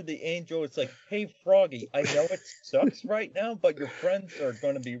sure the angel is like, "Hey, Froggy, I know it sucks right now, but your friends are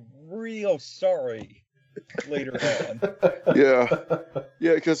going to be real sorry later on." Yeah.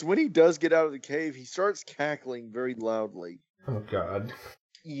 Yeah, because when he does get out of the cave, he starts cackling very loudly. Oh God.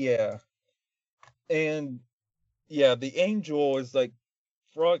 Yeah. And yeah, the angel is like,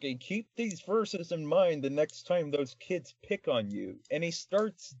 "Froggy, keep these verses in mind the next time those kids pick on you." And he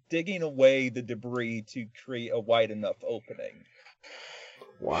starts digging away the debris to create a wide enough opening.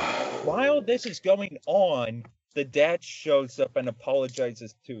 Wow. While this is going on, the dad shows up and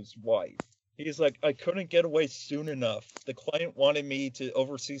apologizes to his wife. He's like, "I couldn't get away soon enough. The client wanted me to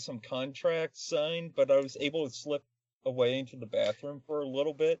oversee some contracts signed, but I was able to slip away into the bathroom for a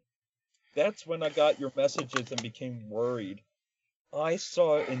little bit. That's when I got your messages and became worried. I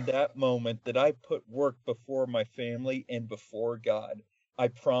saw in that moment that I put work before my family and before God. I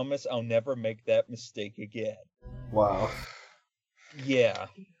promise I'll never make that mistake again." Wow. Yeah.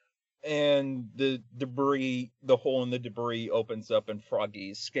 And the hole in the debris opens up and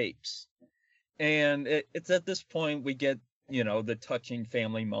Froggy escapes. And it's at this point we get, the touching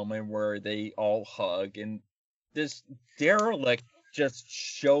family moment where they all hug and this derelict just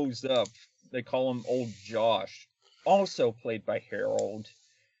shows up. They call him Old Josh, also played by Harold.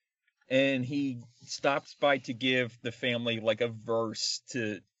 And he stops by to give the family like a verse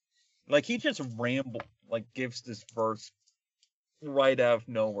he just gives this verse right out of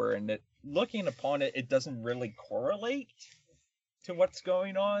nowhere. And looking upon it, it doesn't really correlate to what's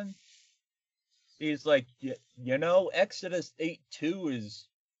going on. He's like, Exodus 8:2 is,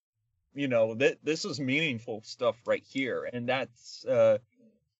 this is meaningful stuff right here. And that's,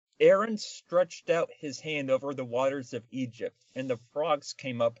 Aaron stretched out his hand over the waters of Egypt, and the frogs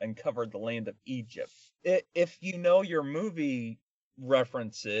came up and covered the land of Egypt. If you know your movie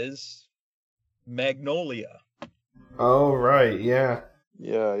references, Magnolia. Oh, right, yeah.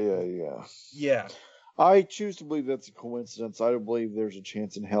 Yeah. Yeah. I choose to believe that's a coincidence. I don't believe there's a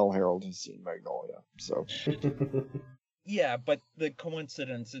chance in hell Harold has seen Magnolia. So Yeah, but the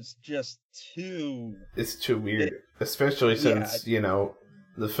coincidence is just too... It's too weird. Especially since,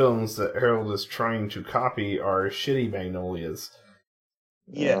 the films that Harold is trying to copy are shitty Magnolias.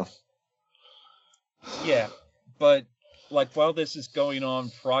 Yeah. Yeah, but while this is going on,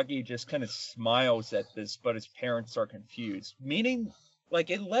 Froggy just kind of smiles at this, but his parents are confused. Meaning,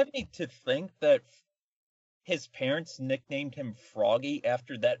 it led me to think that his parents nicknamed him Froggy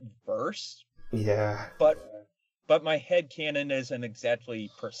after that verse. Yeah. But my headcanon isn't exactly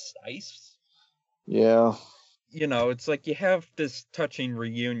precise. Yeah. It's like you have this touching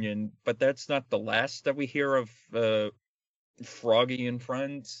reunion, but that's not the last that we hear of Froggy and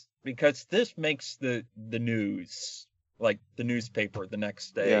friends. Because this makes the news, the newspaper the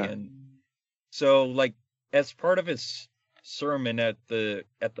next day. Yeah. And so, as part of his sermon at the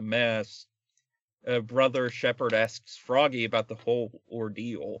mass, Brother Shepherd asks Froggy about the whole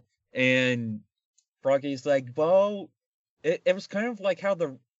ordeal. And Froggy's like, well, it was kind of like how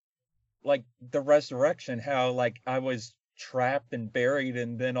the resurrection, how I was trapped and buried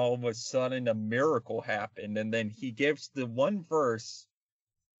and then all of a sudden a miracle happened. And then he gives the one verse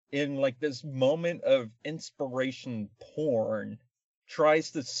in this moment of inspiration porn,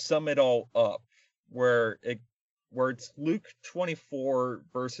 tries to sum it all up, where it's Luke 24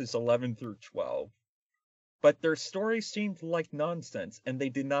 verses 11 through 12. But their stories seemed like nonsense, and they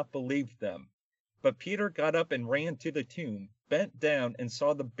did not believe them. But Peter got up and ran to the tomb, bent down, and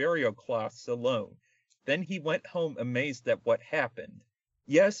saw the burial cloths alone. Then he went home amazed at what happened.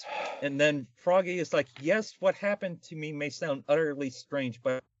 Yes, and then Froggy is like, yes, what happened to me may sound utterly strange,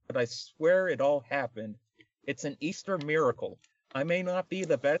 but I swear it all happened. It's an Easter miracle. I may not be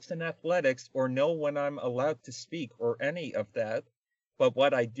the best in athletics or know when I'm allowed to speak or any of that, but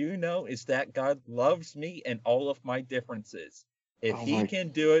what I do know is that God loves me and all of my differences. If he can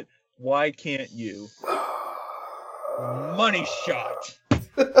do it, why can't you? Money shot.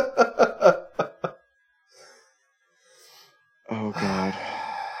 Oh, God.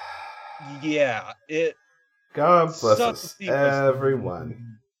 Yeah, God bless us,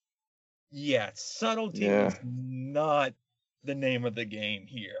 everyone. Yeah, subtlety is not the name of the game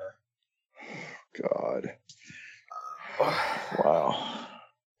here. God. Wow.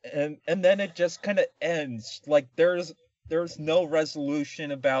 And then it just kind of ends. There's no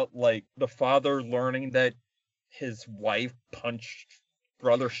resolution about the father learning that his wife punched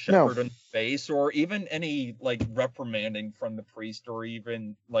Brother Shepherd in the face, or even any reprimanding from the priest, or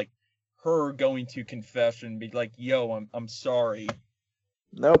even her going to confession and be like, yo, I'm sorry.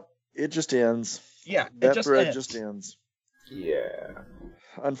 Nope. It just ends. Yeah, that thread just ends. Yeah.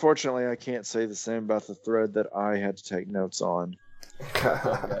 Unfortunately, I can't say the same about the thread that I had to take notes on.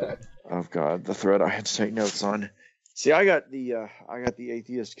 Oh God, the thread I had to take notes on. See, I got the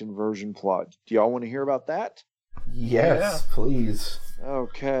atheist conversion plot. Do y'all want to hear about that? Yes, please.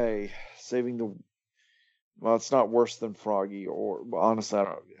 Okay, saving the. Well, it's not worse than Froggy, or well, honestly, I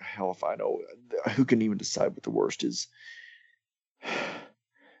don't. Hell, if I know, who can even decide what the worst is?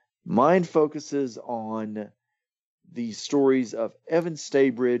 Mine focuses on the stories of Evan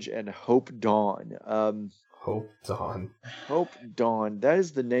Staybridge and Hope Dawn. Hope Dawn. Hope Dawn. That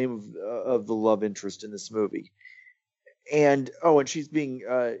is the name of the love interest in this movie. And she's being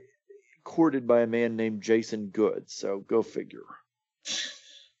courted by a man named Jason Good. So go figure.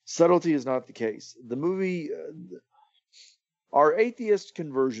 Subtlety is not the case. The movie, our atheist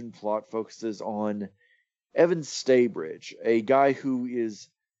conversion plot focuses on Evan Staybridge, a guy who is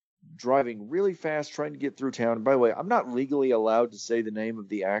driving really fast, trying to get through town. And by the way, I'm not legally allowed to say the name of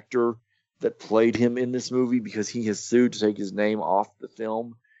the actor that played him in this movie because he has sued to take his name off the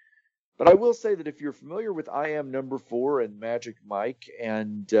film. But I will say that if you're familiar with I Am Number 4 and Magic Mike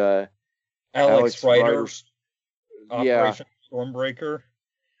and Alex Rider, yeah, Operation Stormbreaker.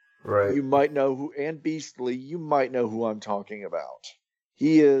 Right. You might know who, and Beastly, you might know who I'm talking about.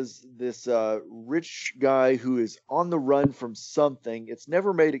 He is this rich guy who is on the run from something. It's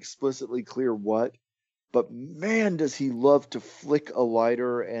never made explicitly clear what, but man, does he love to flick a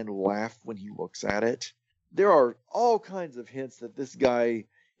lighter and laugh when he looks at it. There are all kinds of hints that this guy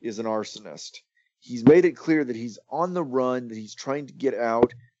is an arsonist. He's made it clear that he's on the run, that he's trying to get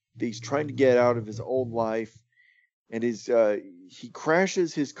out, of his old life, and he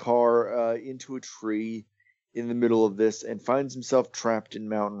crashes his car into a tree in the middle of this and finds himself trapped in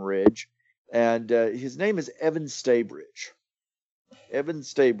Mountain Ridge. And his name is Evan Staybridge. Evan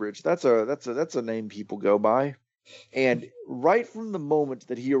Staybridge. That's a name people go by. And right from the moment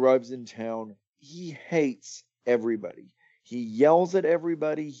that he arrives in town, he hates everybody. He yells at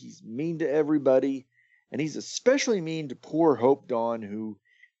everybody. He's mean to everybody. And he's especially mean to poor Hope Dawn, who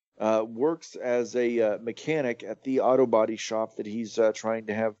works as a mechanic at the auto body shop that he's trying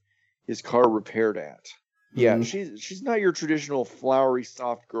to have his car repaired at. Yeah, she's not your traditional flowery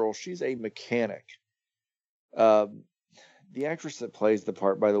soft girl. She's a mechanic. The actress that plays the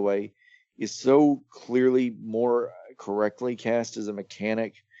part, by the way, is so clearly more correctly cast as a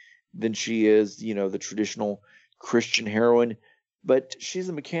mechanic than she is, the traditional Christian heroine. But she's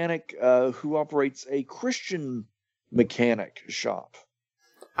a mechanic who operates a Christian mechanic shop.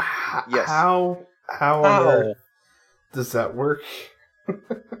 Yes. How on earth does that work?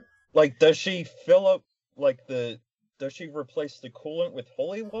 Like, does she fill up does she replace the coolant with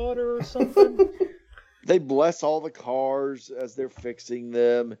holy water or something? They bless all the cars as they're fixing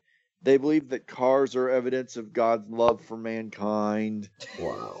them. They believe that cars are evidence of God's love for mankind.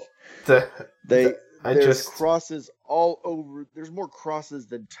 Wow. There's crosses all over. There's more crosses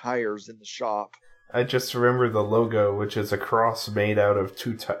than tires in the shop. I just remember the logo, which is a cross made out of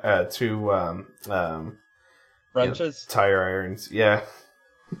two wrenches, tire irons. Yeah.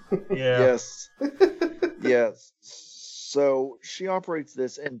 Yeah. Yes. So she operates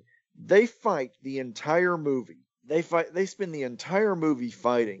this, and they fight the entire movie. They spend the entire movie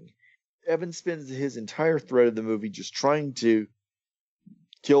fighting. Evan spends his entire thread of the movie just trying to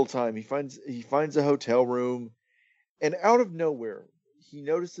kill time. He finds a hotel room, and out of nowhere, he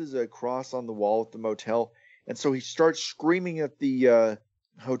notices a cross on the wall at the motel, and so he starts screaming at the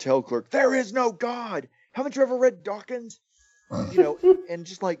hotel clerk, "There is no God! Haven't you ever read Dawkins?" And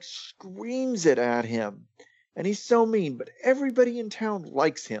just like screams it at him. And he's so mean, but everybody in town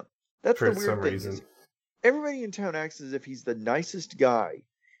likes him. That's the weird thing. Reason. Everybody in town acts as if he's the nicest guy.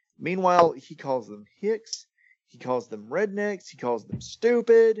 Meanwhile, he calls them hicks. He calls them rednecks. He calls them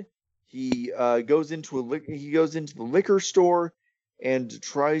stupid. He goes into the liquor store and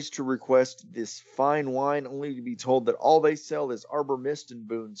tries to request this fine wine, only to be told that all they sell is Arbor Mist and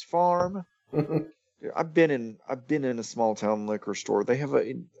Boone's Farm. I've been in a small town liquor store. They have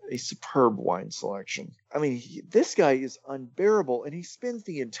a superb wine selection. I mean, this guy is unbearable, and he spends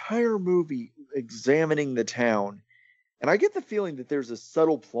the entire movie examining the town. And I get the feeling that there's a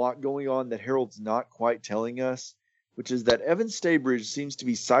subtle plot going on that Harold's not quite telling us, which is that Evan Staybridge seems to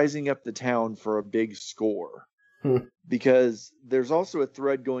be sizing up the town for a big score. Because there's also a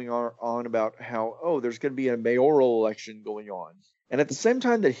thread going on about how, there's going to be a mayoral election going on. And at the same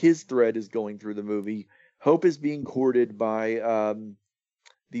time that his thread is going through the movie, Hope is being courted by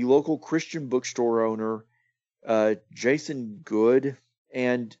the local Christian bookstore owner, Jason Good.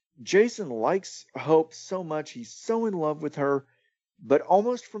 And Jason likes Hope so much. He's so in love with her. But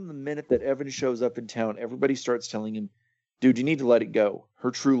almost from the minute that Evan shows up in town, everybody starts telling him, dude, you need to let it go.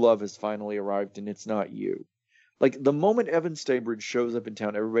 Her true love has finally arrived, and it's not you. Like, the moment Evan Staybridge shows up in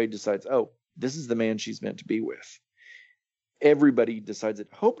town, everybody decides, oh, this is the man she's meant to be with. Everybody decides it.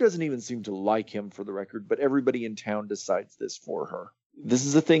 Hope doesn't even seem to like him, for the record, but everybody in town decides this for her. This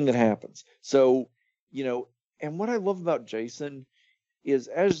is a thing that happens. So, and what I love about Jason is,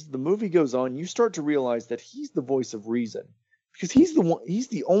 as the movie goes on, you start to realize that he's the voice of reason, because he's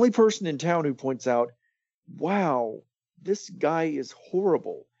the only person in town who points out, wow, this guy is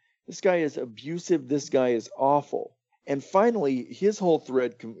horrible. This guy is abusive. This guy is awful. And finally, his whole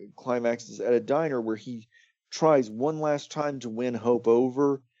thread climaxes at a diner where he tries one last time to win Hope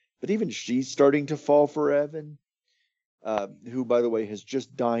over, but even she's starting to fall for Evan, who, by the way, has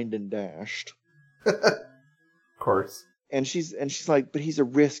just dined and dashed. Of course. And she's like, but he's a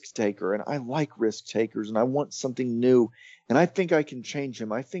risk taker, and I like risk takers, and I want something new, and I think I can change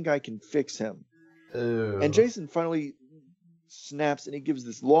him. I think I can fix him. Ew. And Jason finally snaps, and he gives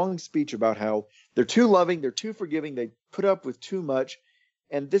this long speech about how they're too loving, they're too forgiving, they put up with too much,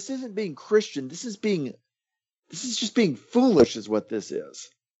 and this isn't being Christian. This is just being foolish, is what this is.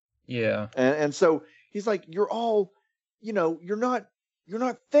 Yeah. And so he's like, you're all, you're not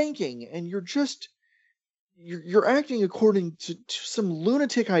thinking, and you're acting according to some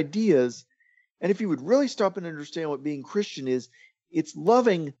lunatic ideas. And if you would really stop and understand what being Christian is, it's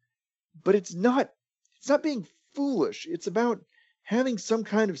loving, but it's not being foolish. It's about having some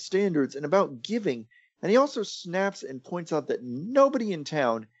kind of standards and about giving. And he also snaps and points out that nobody in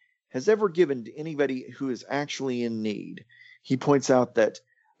town has ever given to anybody who is actually in need. He points out that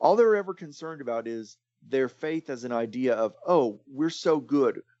all they're ever concerned about is their faith as an idea of, oh, we're so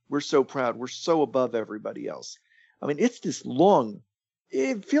good, we're so proud, we're so above everybody else. I mean, it's this long,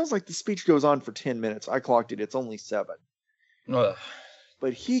 it feels like the speech goes on for 10 minutes. I clocked it, it's only 7. Ugh.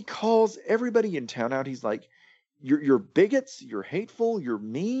 But he calls everybody in town out. He's like, you're bigots, you're hateful, you're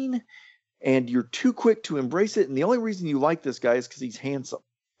mean, and you're too quick to embrace it. And the only reason you like this guy is because he's handsome.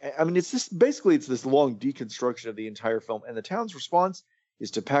 I mean, it's this long deconstruction of the entire film. And the town's response is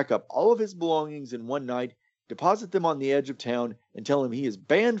to pack up all of his belongings in one night, deposit them on the edge of town, and tell him he is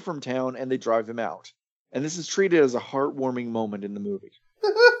banned from town, and they drive him out. And this is treated as a heartwarming moment in the movie.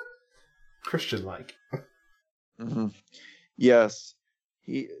 Christian-like. Mm-hmm. Yes.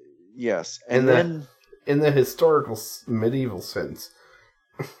 Yes. And then... in the historical medieval sense.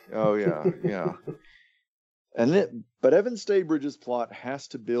 Oh, yeah. But Evan Staybridge's plot has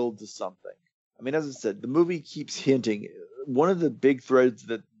to build to something. I mean, as I said, the movie keeps hinting. One of the big threads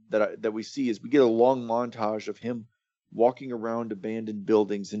that we see is we get a long montage of him walking around abandoned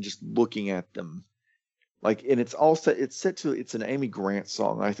buildings and just looking at them. Like, and it's an Amy Grant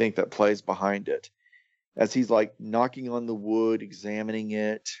song, I think, that plays behind it. As he's like knocking on the wood, examining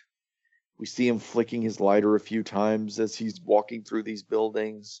it. We see him flicking his lighter a few times as he's walking through these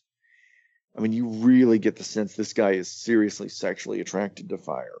buildings. I mean, you really get the sense this guy is seriously sexually attracted to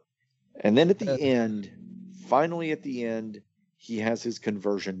fire. And then finally at the end, he has his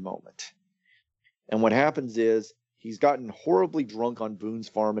conversion moment. And what happens is he's gotten horribly drunk on Boone's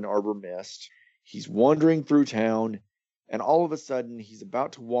farm in Arbor Mist. He's wandering through town, and all of a sudden he's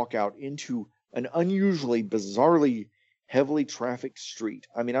about to walk out into an unusually, bizarrely heavily trafficked street.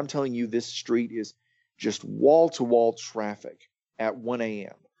 I mean, I'm telling you, this street is just wall-to-wall traffic at 1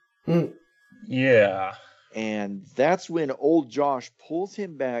 a.m. Yeah. And that's when old Josh pulls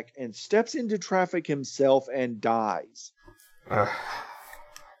him back and steps into traffic himself and dies.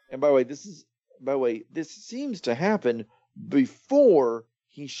 And by the way, this seems to happen before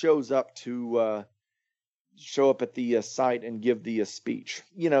he shows up at the site and give the speech.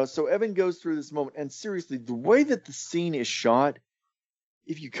 So Evan goes through this moment, and seriously, the way that the scene is shot,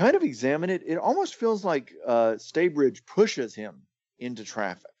 if you kind of examine it, it almost feels like Staybridge pushes him into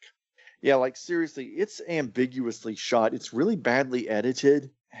traffic. Yeah, like seriously, it's ambiguously shot. It's really badly edited,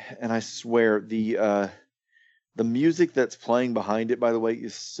 and I swear the music that's playing behind it, by the way,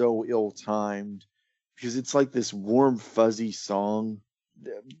 is so ill-timed because it's like this warm, fuzzy song.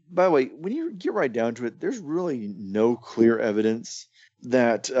 By the way, when you get right down to it, there's really no clear evidence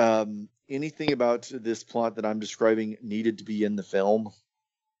that anything about this plot that I'm describing needed to be in the film.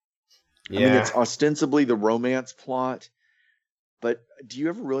 Yeah. I mean, it's ostensibly the romance plot, but do you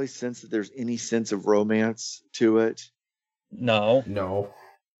ever really sense that there's any sense of romance to it? No.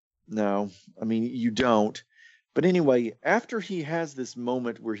 I mean, you don't. But anyway, after he has this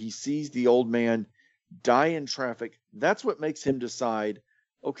moment where he sees the old man die in traffic, that's what makes him decide,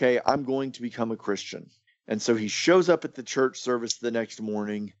 okay, I'm going to become a Christian. And so he shows up at the church service the next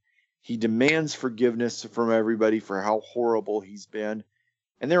morning. He demands forgiveness from everybody for how horrible he's been.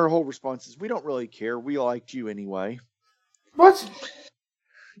 And their whole response is, we don't really care. We liked you anyway. What?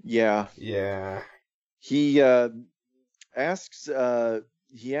 Yeah. Yeah. He asks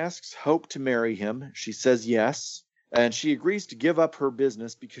Hope to marry him. She says yes, and she agrees to give up her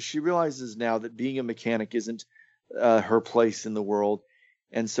business because she realizes now that being a mechanic isn't her place in the world,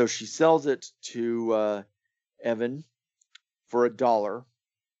 and so she sells it to Evan for $1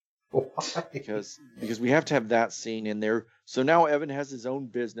 Why? because we have to have that scene in there. So now Evan has his own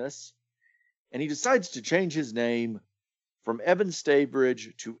business, and he decides to change his name from Evan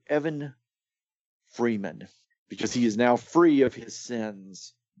Staybridge to Evan Freeman because he is now free of his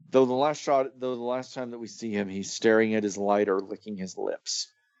sins. Though the last time that we see him, he's staring at his lighter, licking his lips.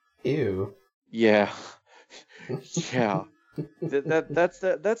 Ew. Yeah, yeah. That's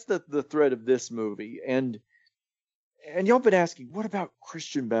the thread of this movie. And y'all been asking, what about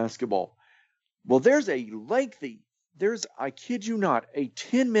Christian basketball? Well, there's, I kid you not, a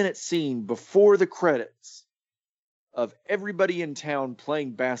 10-minute scene before the credits of everybody in town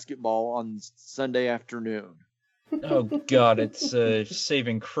playing basketball on Sunday afternoon. Oh God, it's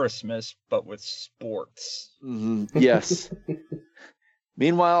Saving Christmas, but with sports. Mm-hmm. Yes.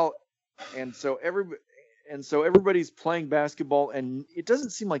 Meanwhile, and so everybody's playing basketball, and it doesn't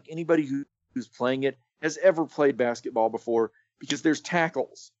seem like anybody who's playing it has ever played basketball before because there's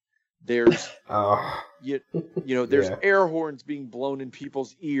tackles, there's there's air horns being blown in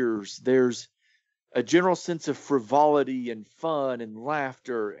people's ears, there's a general sense of frivolity and fun and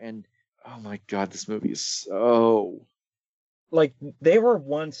laughter, and oh my God, this movie is so... Like, they were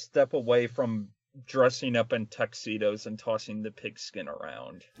one step away from dressing up in tuxedos and tossing the pigskin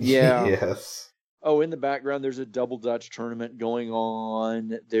around. Yeah. Yes. Oh, in the background, there's a double Dutch tournament going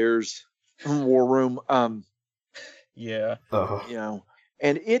on. There's War Room. Yeah.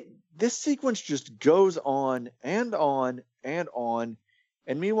 And this sequence just goes on and on and on.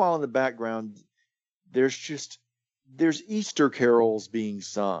 And meanwhile, in the background, there's Easter carols being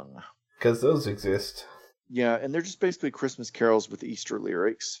sung. Because those exist. Yeah, and they're just basically Christmas carols with Easter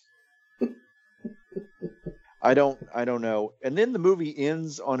lyrics. I don't know. And then the movie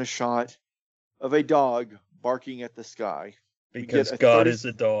ends on a shot of a dog barking at the sky. Because God is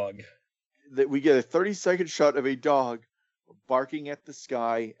a dog. We get a 30-second shot of a dog barking at the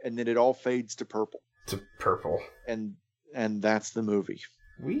sky, and then it all fades to purple. To purple. And that's the movie.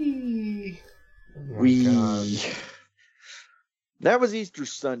 Wee. Oh God. That was Easter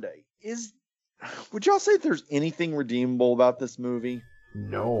Sunday. Would y'all say there's anything redeemable about this movie?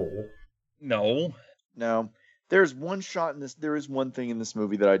 No. No. There's one shot in this. There is one thing in this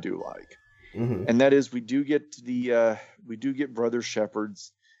movie that I do like, mm-hmm. and that is we do get Brother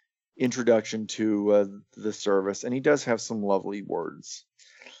Shepard's introduction to the service, and he does have some lovely words.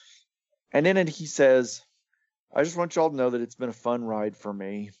 And in it, he says, "I just want y'all to know that it's been a fun ride for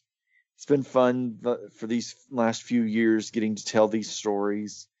me. It's been fun for these last few years getting to tell these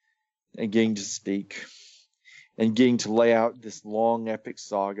stories and getting to speak and getting to lay out this long epic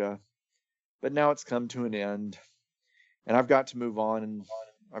saga. But now it's come to an end, and I've got to move on, and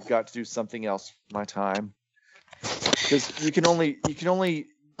I've got to do something else with my time. Because you can only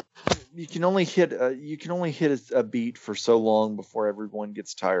hit a beat for so long before everyone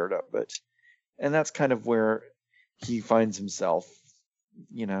gets tired of it, and that's kind of where he finds himself,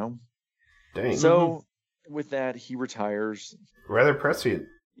 Dang. So with that, he retires. Rather prescient.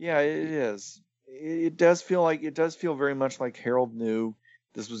 Yeah, it is. It does feel very much like Harold knew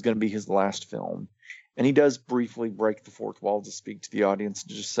this was going to be his last film, and he does briefly break the fourth wall to speak to the audience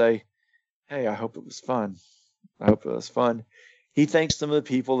and just say, "Hey, I hope it was fun. He thanks some of the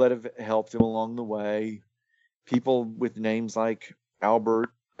people that have helped him along the way, people with names like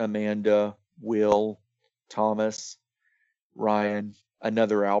Albert, Amanda, Will, Thomas, Ryan,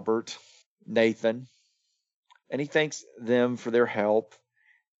 another Albert, Nathan, and he thanks them for their help,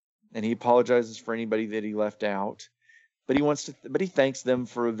 and he apologizes for anybody that he left out, but he thanks them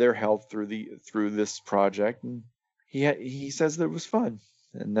for their help through this project, and he says that it was fun,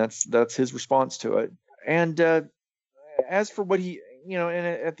 and that's his response to it. And as for what he, and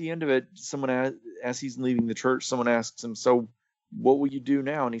at the end of it, as he's leaving the church, someone asks him, "So what will you do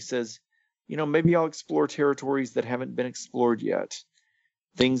now?" And he says, "Maybe I'll explore territories that haven't been explored yet.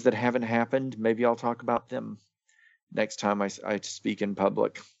 Things that haven't happened, maybe I'll talk about them next time I speak in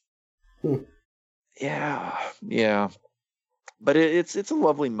public." Yeah. But it's a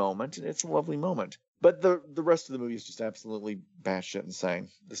lovely moment. But the rest of the movie is just absolutely batshit insane.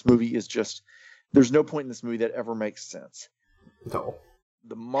 This movie is just, there's no point in this movie that ever makes sense. No.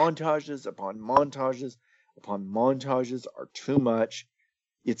 The montages upon montages upon montages are too much.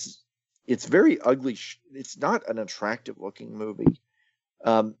 It's very ugly. It's not an attractive looking movie.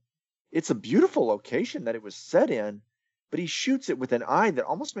 It's a beautiful location that it was set in, but he shoots it with an eye that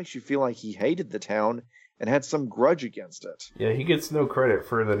almost makes you feel like he hated the town and had some grudge against it. Yeah, he gets no credit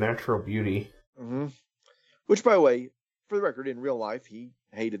for the natural beauty. Mm-hmm. Which, by the way, for the record, in real life, he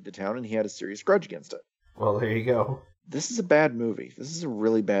hated the town and he had a serious grudge against it. Well, there you go. This is a bad movie. This is a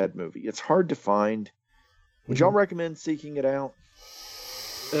really bad movie. It's hard to find. Would y'all recommend seeking it out?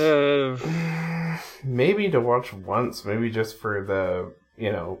 Maybe to watch once. Maybe just for the,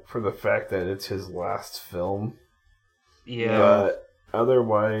 for the fact that it's his last film. Yeah. But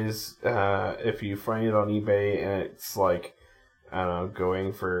otherwise, if you find it on eBay and it's like, I don't know,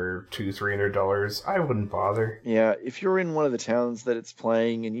 going for $200-$300, I wouldn't bother. Yeah, if you're in one of the towns that it's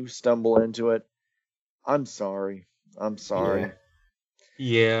playing and you stumble into it, I'm sorry. I'm sorry.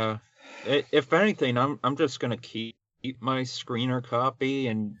 Yeah. If anything, I'm just gonna keep my screener copy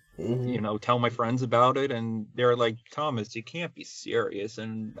and tell my friends about it, and they're like, Thomas, you can't be serious,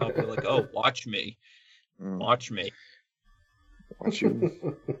 and I'll be like, oh, watch me. Watch me. Watch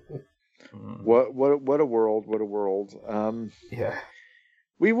you. What a world! What a world! Yeah,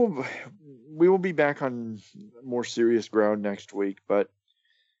 we will be back on more serious ground next week. But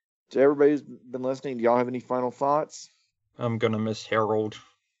to everybody who's been listening, do y'all have any final thoughts? I'm gonna miss Harold.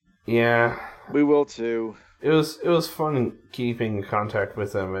 Yeah, we will too. It was fun keeping contact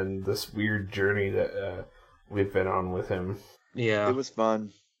with him and this weird journey that we've been on with him. Yeah, it was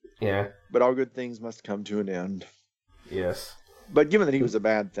fun. Yeah, but all good things must come to an end. Yes. But given that he was a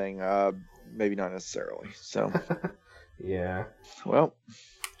bad thing, maybe not necessarily. So, yeah. Well,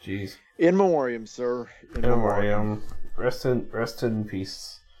 jeez. In memoriam, sir. In memoriam. Rest in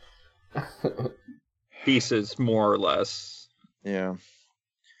peace. Pieces, more or less. Yeah.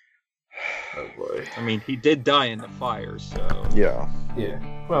 Oh boy. I mean, he did die in the fire, so. Yeah.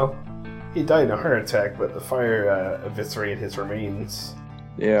 Yeah. Well, he died in a heart attack, but the fire eviscerated his remains.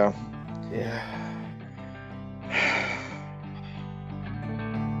 Yeah. Yeah.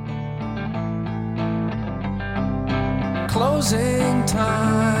 Closing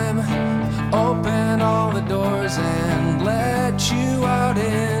time. Open all the doors and let you out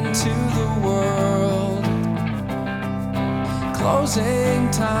into the world. Closing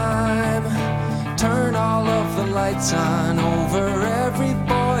time. Turn all of the lights on over every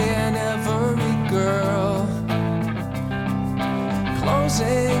boy and every girl.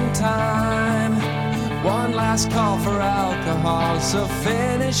 Closing time. One last call for alcohol, so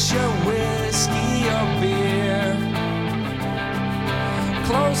finish your whiskey or beer.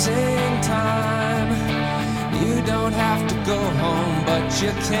 Closing time. You don't have to go home, but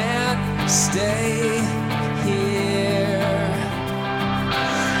you can't stay here.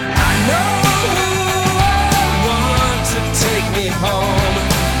 I know who I want to take me home.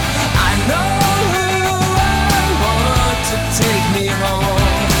 I know who I want to take me home.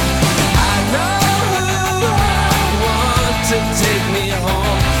 I know who I want to take me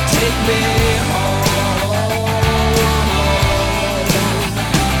home. Take me home.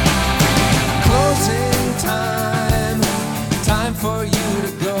 For you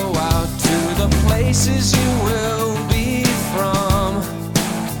to go out to the places you will be from.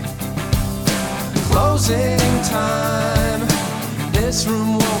 Closing time. This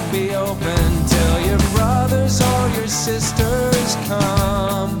room won't be open till your brothers or your sisters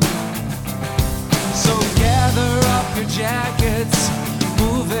come. So gather up your jackets,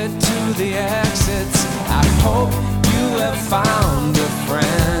 move it to the exits. I hope you have found a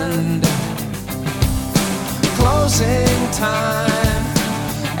friend. Closing time.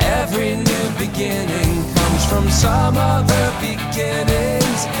 Every new beginning comes from some other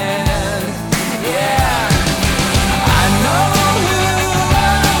beginning's end. Yeah, I know who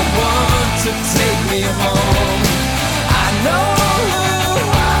I want to take me home. I know who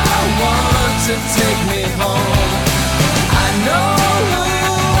I want to take me home. I know who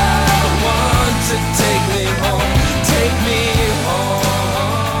I want to take me home. Take me home.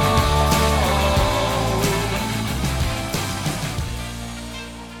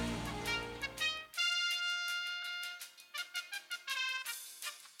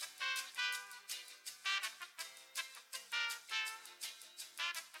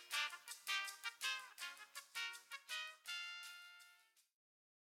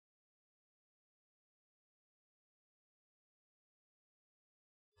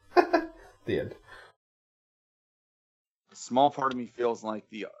 The end. A small part of me feels like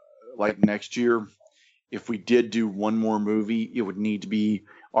next year, if we did do one more movie, it would need to be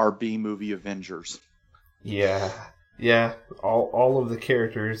our B movie Avengers. Yeah. All of the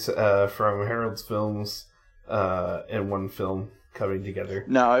characters from Harold's films in one film coming together.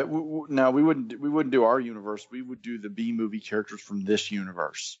 No, we wouldn't do our universe. We would do the B movie characters from this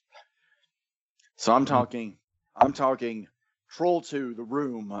universe. So I'm talking I'm talking Troll 2, The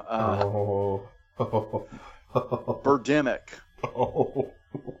Room, Birdemic.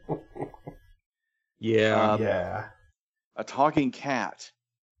 Yeah. Yeah. A Talking Cat.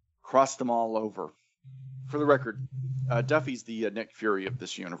 Crossed them all over. For the record, Duffy's the Nick Fury of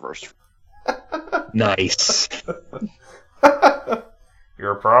this universe. Nice.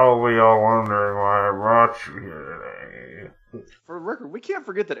 You're probably all wondering why I brought you here today. For the record, we can't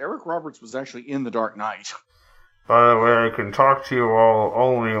forget that Eric Roberts was actually in The Dark Knight. By the way, I can talk to you all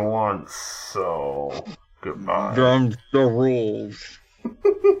only once, so goodbye. Drums the rules.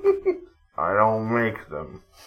 I don't make them.